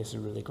 we think is a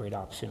really great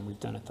option. We've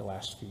done it the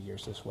last few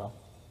years as well.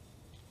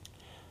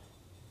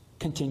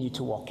 Continue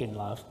to walk in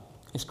love,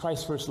 as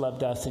Christ first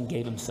loved us and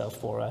gave himself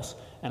for us,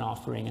 an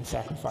offering and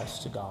sacrifice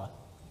to God.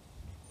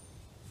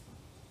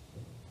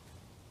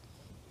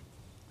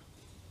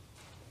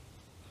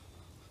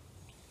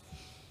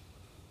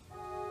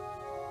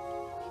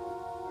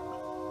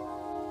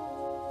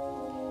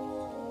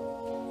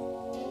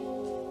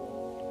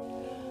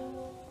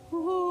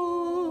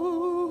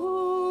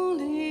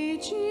 Holy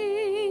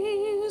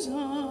Jesus,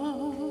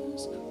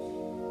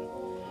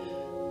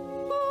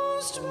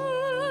 most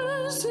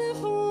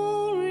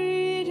merciful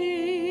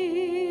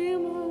Redeemer,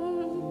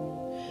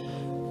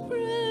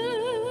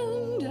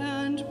 friend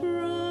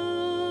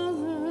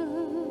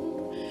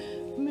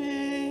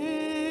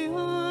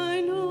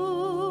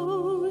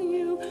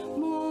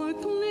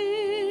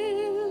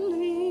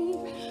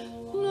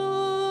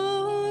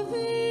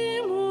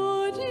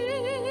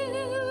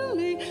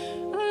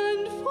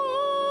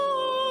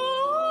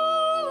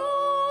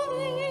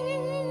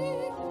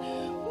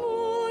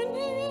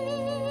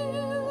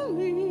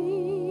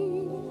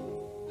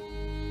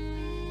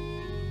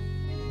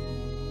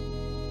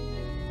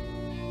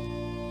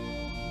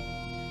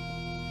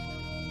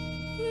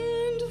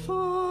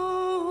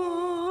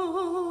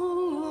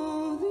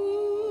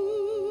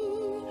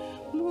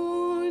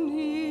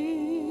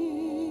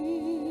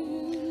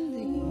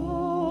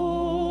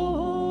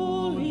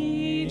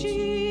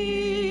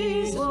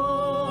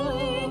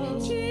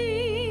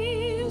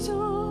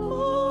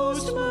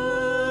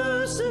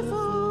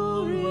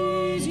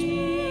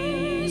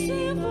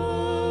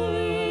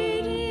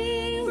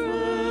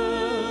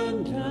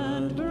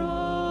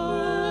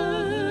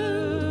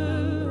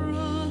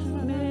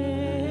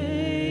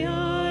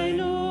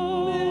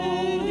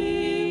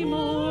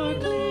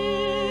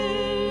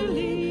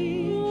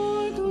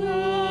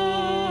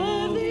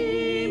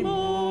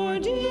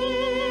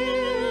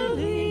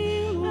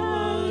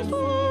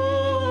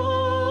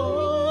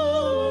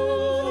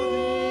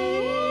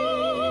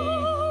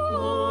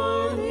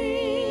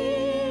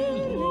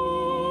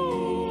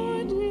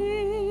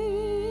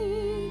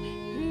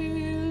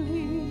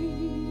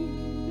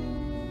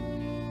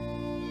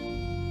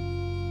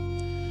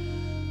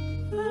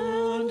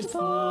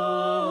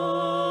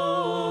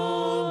follow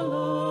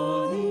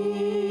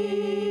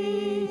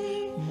thee,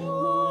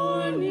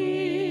 morning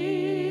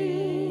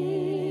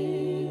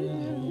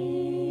and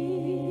eve.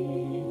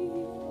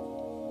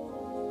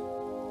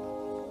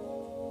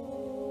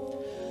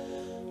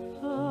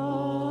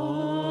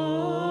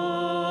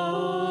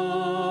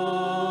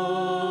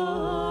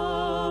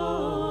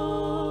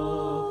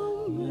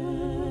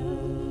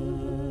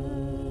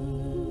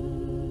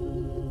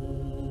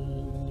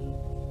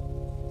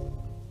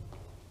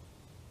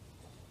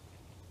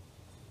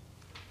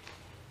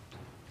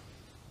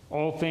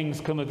 All things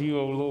come of you,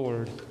 O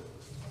Lord.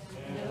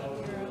 And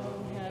of your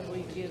own have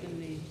we given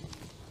thee.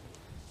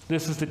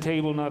 This is the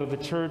table not of the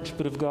church,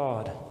 but of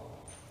God.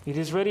 It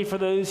is ready for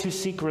those who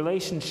seek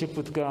relationship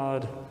with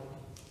God.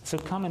 So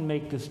come and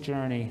make this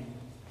journey.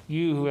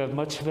 You who have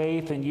much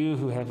faith and you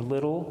who have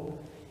little.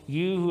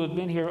 You who have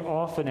been here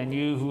often and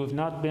you who have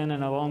not been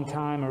in a long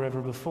time or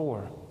ever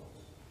before.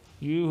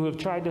 You who have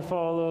tried to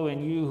follow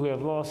and you who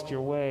have lost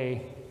your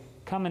way.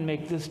 Come and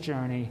make this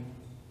journey.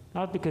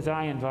 Not because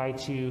I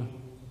invite you,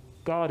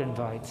 God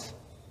invites.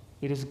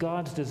 It is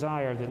God's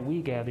desire that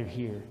we gather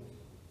here.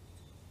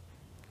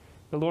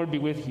 The Lord be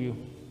with you.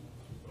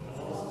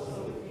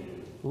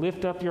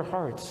 Lift up your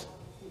hearts.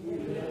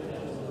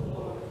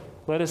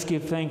 Let us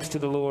give thanks to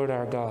the Lord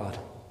our God.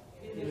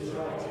 It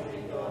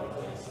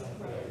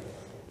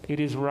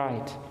is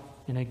right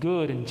and a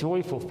good and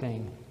joyful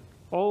thing,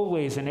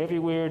 always and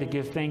everywhere to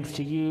give thanks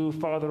to you,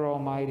 Father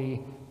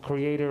Almighty,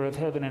 Creator of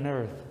heaven and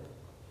earth.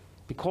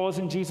 Because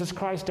in Jesus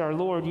Christ our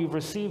Lord you've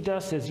received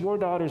us as your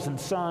daughters and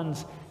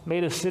sons,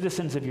 made us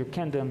citizens of your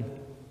kingdom,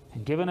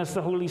 and given us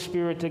the Holy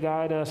Spirit to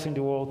guide us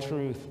into all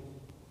truth.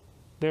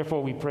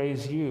 Therefore we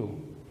praise you,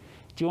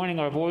 joining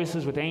our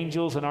voices with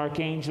angels and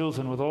archangels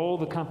and with all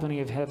the company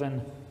of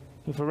heaven,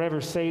 who forever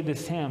say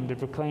this hymn to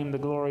proclaim the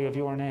glory of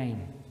your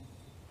name.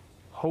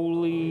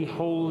 Holy,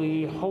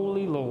 holy,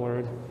 holy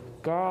Lord,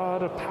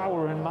 God of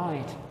power and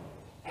might,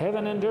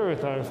 heaven and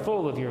earth are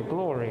full of your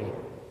glory.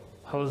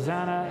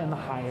 Hosanna in the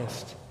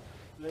highest.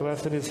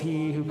 Blessed is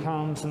he who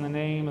comes in the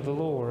name of the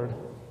Lord.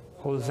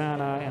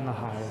 Hosanna in the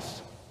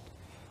highest.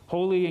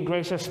 Holy and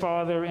gracious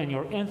Father, in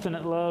your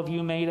infinite love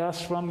you made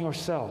us from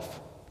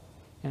yourself.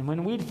 And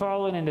when we'd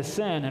fallen into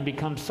sin and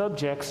become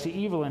subjects to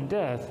evil and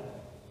death,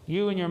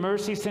 you in your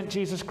mercy sent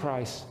Jesus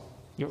Christ,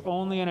 your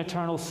only and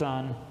eternal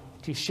Son,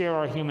 to share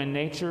our human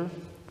nature,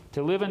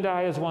 to live and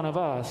die as one of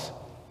us,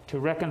 to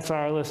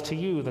reconcile us to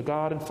you, the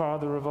God and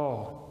Father of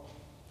all.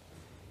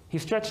 He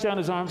stretched out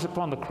his arms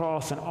upon the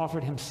cross and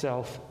offered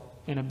himself,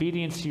 in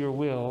obedience to your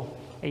will,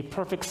 a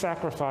perfect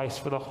sacrifice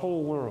for the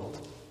whole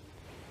world.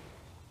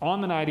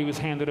 On the night he was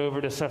handed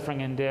over to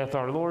suffering and death,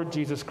 our Lord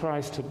Jesus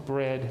Christ took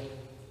bread,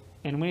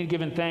 and when he had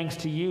given thanks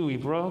to you, he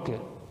broke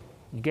it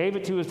and gave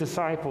it to his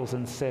disciples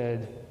and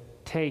said,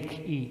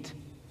 "Take, eat.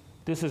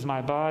 This is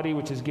my body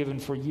which is given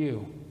for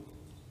you.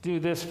 Do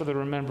this for the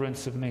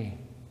remembrance of me."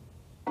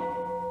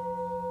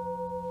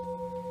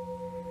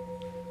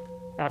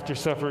 After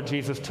supper,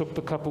 Jesus took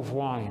the cup of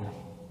wine,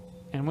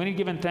 and when he had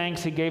given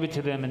thanks, he gave it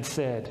to them and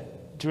said,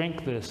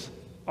 "Drink this,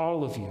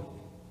 all of you.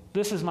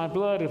 This is my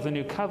blood of the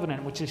new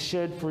covenant, which is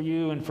shed for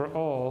you and for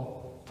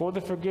all, for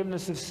the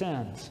forgiveness of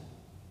sins.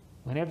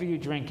 Whenever you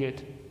drink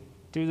it,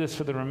 do this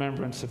for the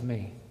remembrance of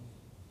me."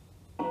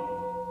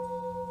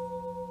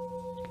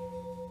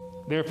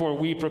 Therefore,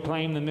 we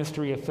proclaim the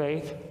mystery of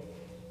faith.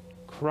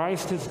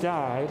 Christ has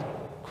died,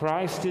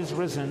 Christ is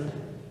risen,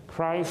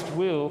 Christ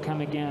will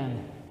come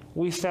again.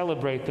 We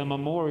celebrate the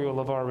memorial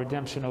of our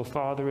redemption, O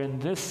Father, in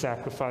this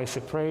sacrifice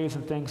of praise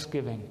and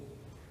thanksgiving.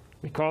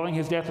 Recalling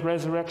his death,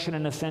 resurrection,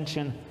 and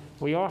ascension,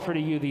 we offer to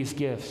you these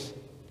gifts.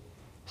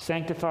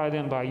 Sanctify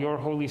them by your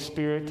Holy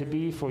Spirit to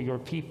be for your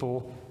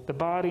people the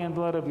body and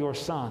blood of your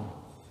Son,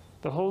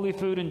 the holy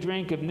food and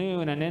drink of new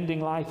and unending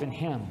life in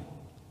him.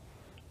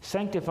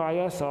 Sanctify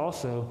us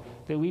also,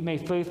 that we may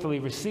faithfully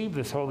receive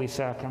this holy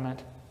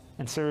sacrament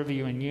and serve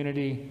you in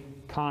unity,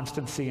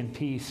 constancy, and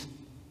peace.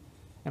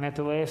 And at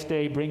the last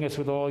day, bring us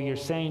with all your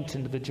saints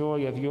into the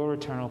joy of your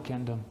eternal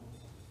kingdom.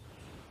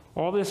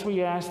 All this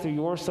we ask through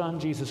your Son,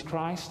 Jesus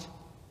Christ,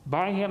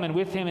 by him and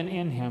with him and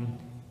in him,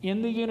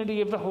 in the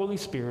unity of the Holy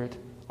Spirit.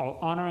 All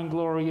honor and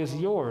glory is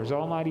yours,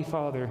 Almighty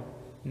Father,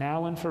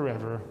 now and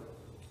forever.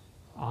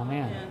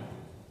 Amen.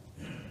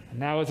 And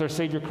now, as our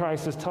Savior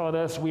Christ has taught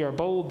us, we are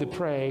bold to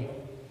pray,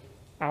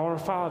 "Our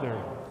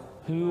Father,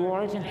 who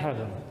art in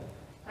heaven,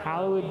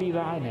 hallowed be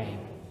thy name.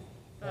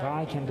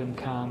 Thy kingdom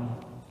come,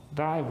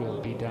 thy will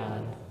be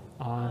done,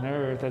 on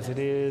earth as it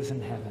is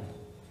in heaven.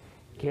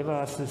 Give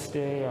us this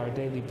day our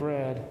daily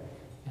bread,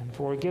 and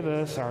forgive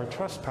us our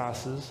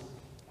trespasses,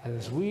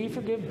 as we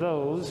forgive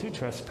those who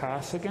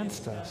trespass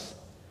against us.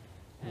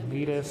 And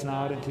lead us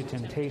not into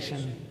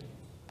temptation,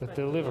 but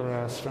deliver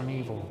us from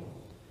evil.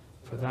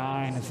 For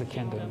thine is the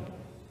kingdom,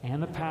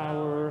 and the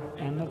power,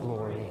 and the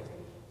glory,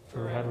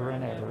 forever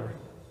and ever.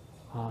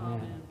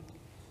 Amen.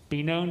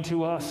 Be known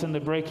to us in the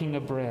breaking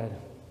of bread.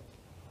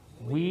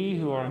 We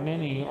who are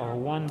many are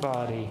one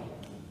body,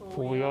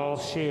 for we all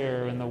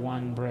share in the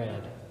one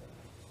bread.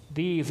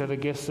 These are the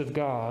gifts of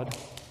God.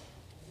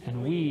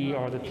 and we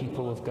are the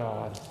people of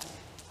God.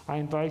 I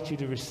invite you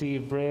to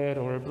receive bread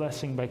or a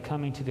blessing by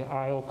coming to the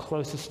aisle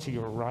closest to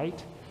your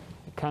right,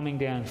 coming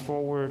down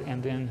forward,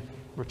 and then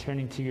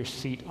returning to your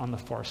seat on the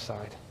far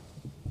side.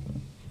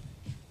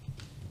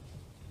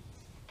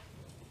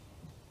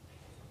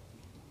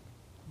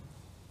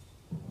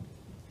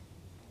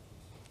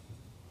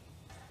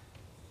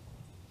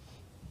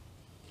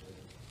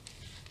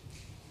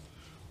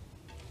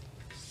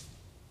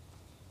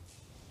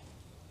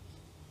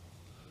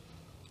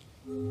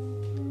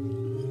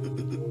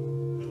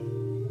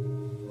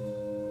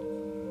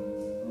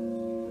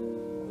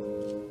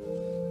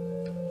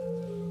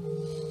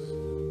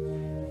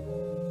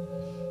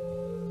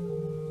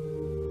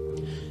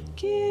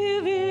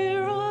 Give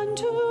ear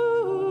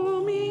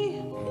unto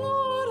me,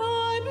 Lord,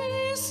 I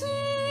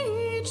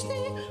beseech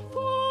thee,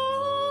 for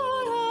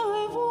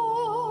I have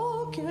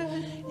walked in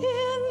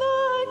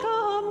thy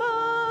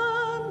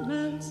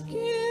commandments.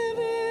 Give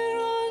ear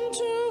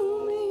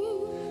unto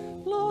me,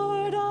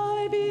 Lord,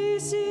 I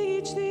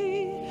beseech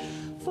thee,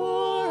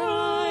 for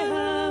I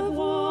have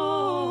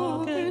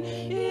walked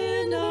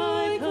in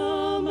thy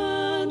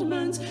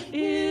commandments,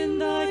 in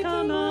thy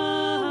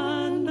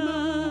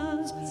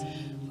commandments.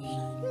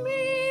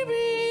 Me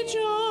be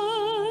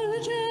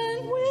judged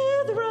and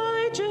with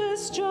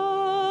righteous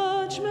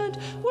judgment,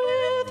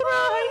 with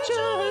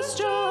righteous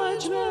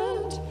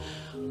judgment.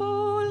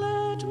 Oh,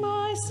 let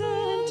my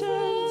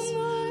sentence,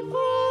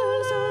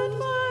 present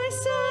my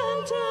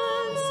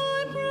sentence,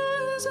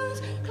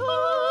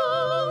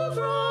 come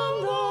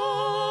from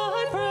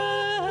thy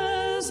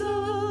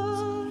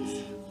presence.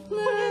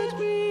 Let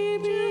me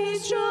be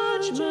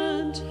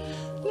judgment,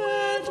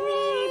 let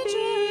me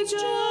be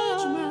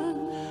judgment.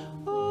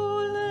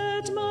 Oh,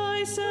 let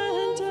my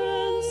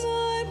sentence,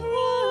 let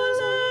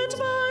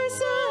my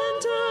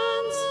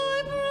sentence,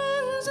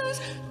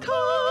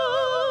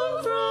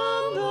 come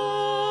from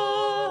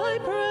thy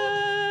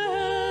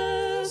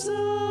presence.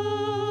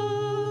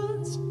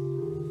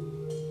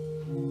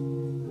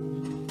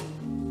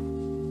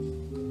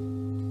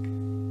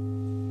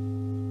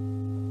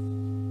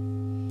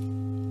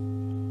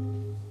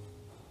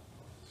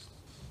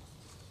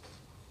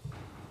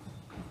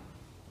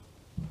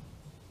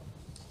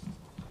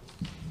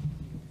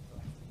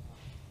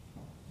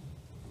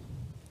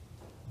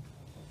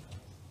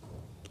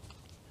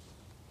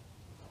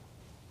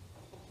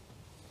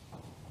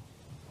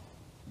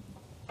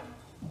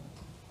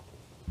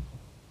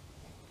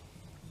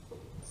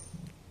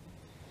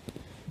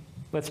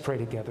 Let's pray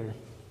together.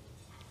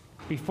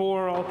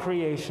 Before all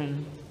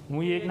creation,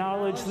 we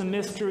acknowledge the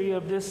mystery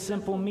of this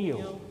simple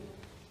meal.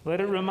 Let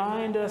it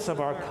remind us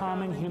of our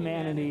common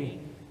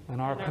humanity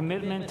and our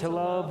commitment to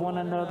love one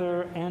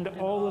another and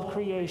all of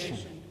creation.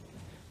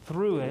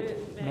 Through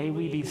it, may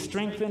we be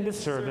strengthened to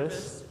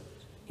service.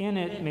 In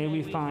it, may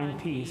we find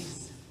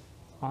peace.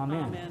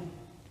 Amen.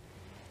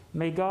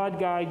 May God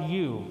guide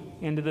you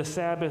into the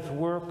Sabbath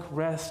work,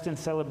 rest, and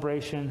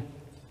celebration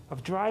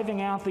of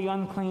driving out the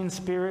unclean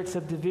spirits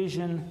of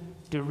division,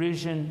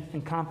 derision,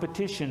 and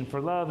competition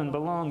for love and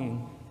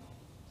belonging.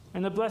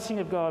 And the blessing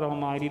of God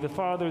Almighty, the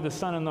Father, the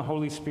Son, and the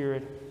Holy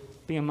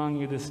Spirit be among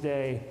you this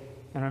day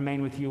and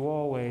remain with you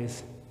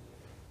always.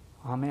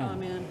 Amen.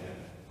 Amen.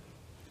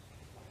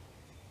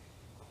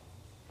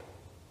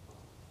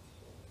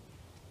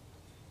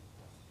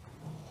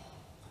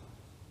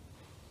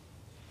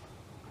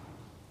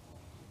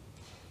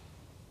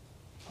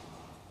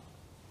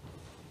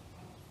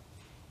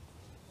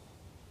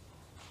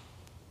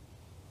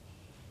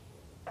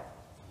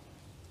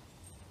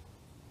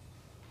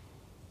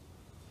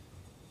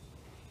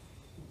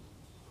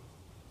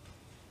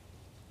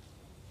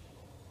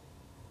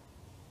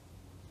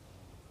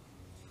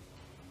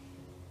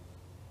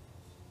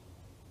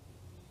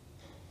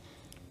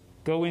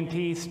 Go in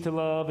peace to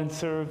love and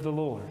serve the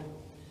Lord.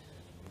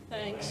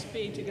 Thanks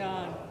be to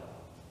God.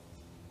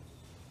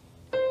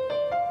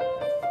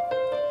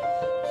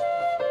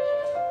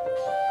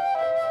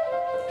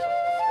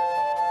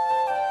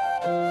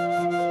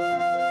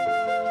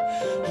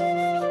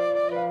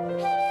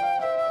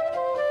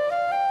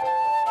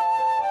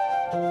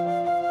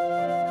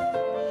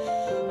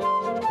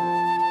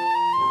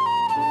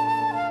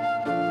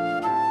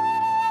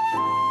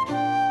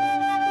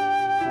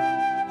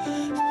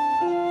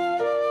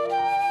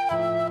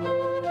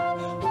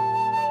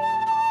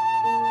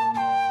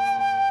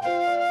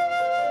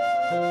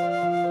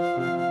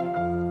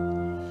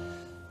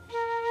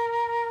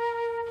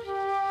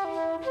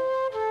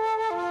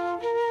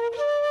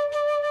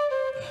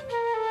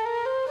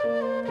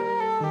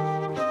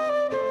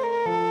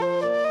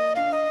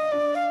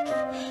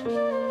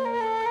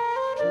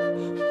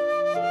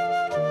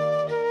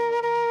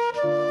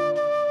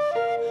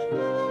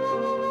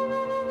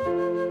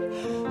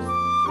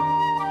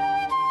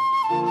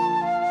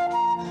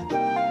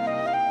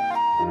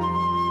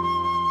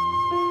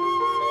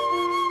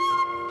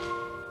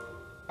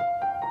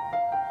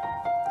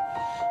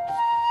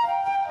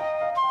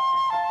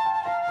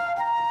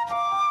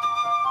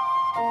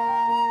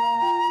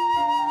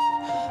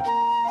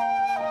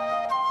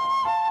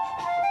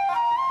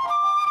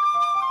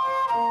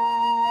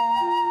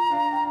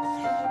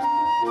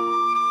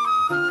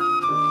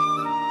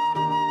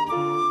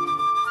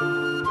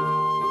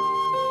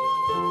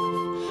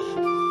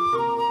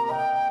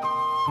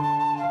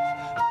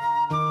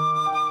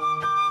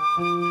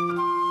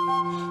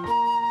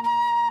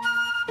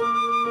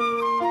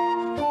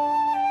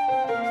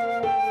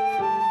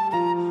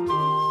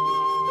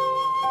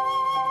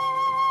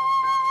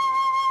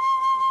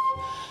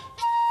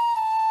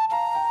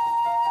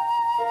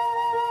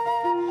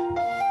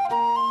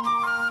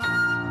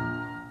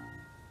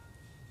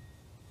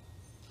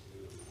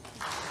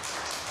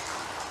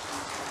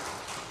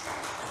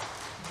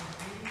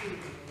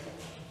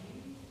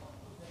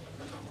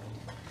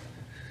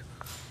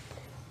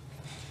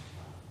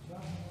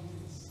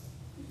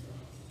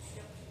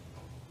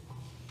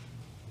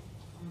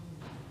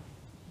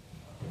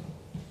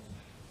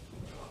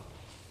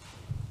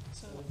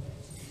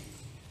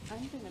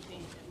 I'm going to be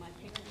at my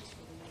parents'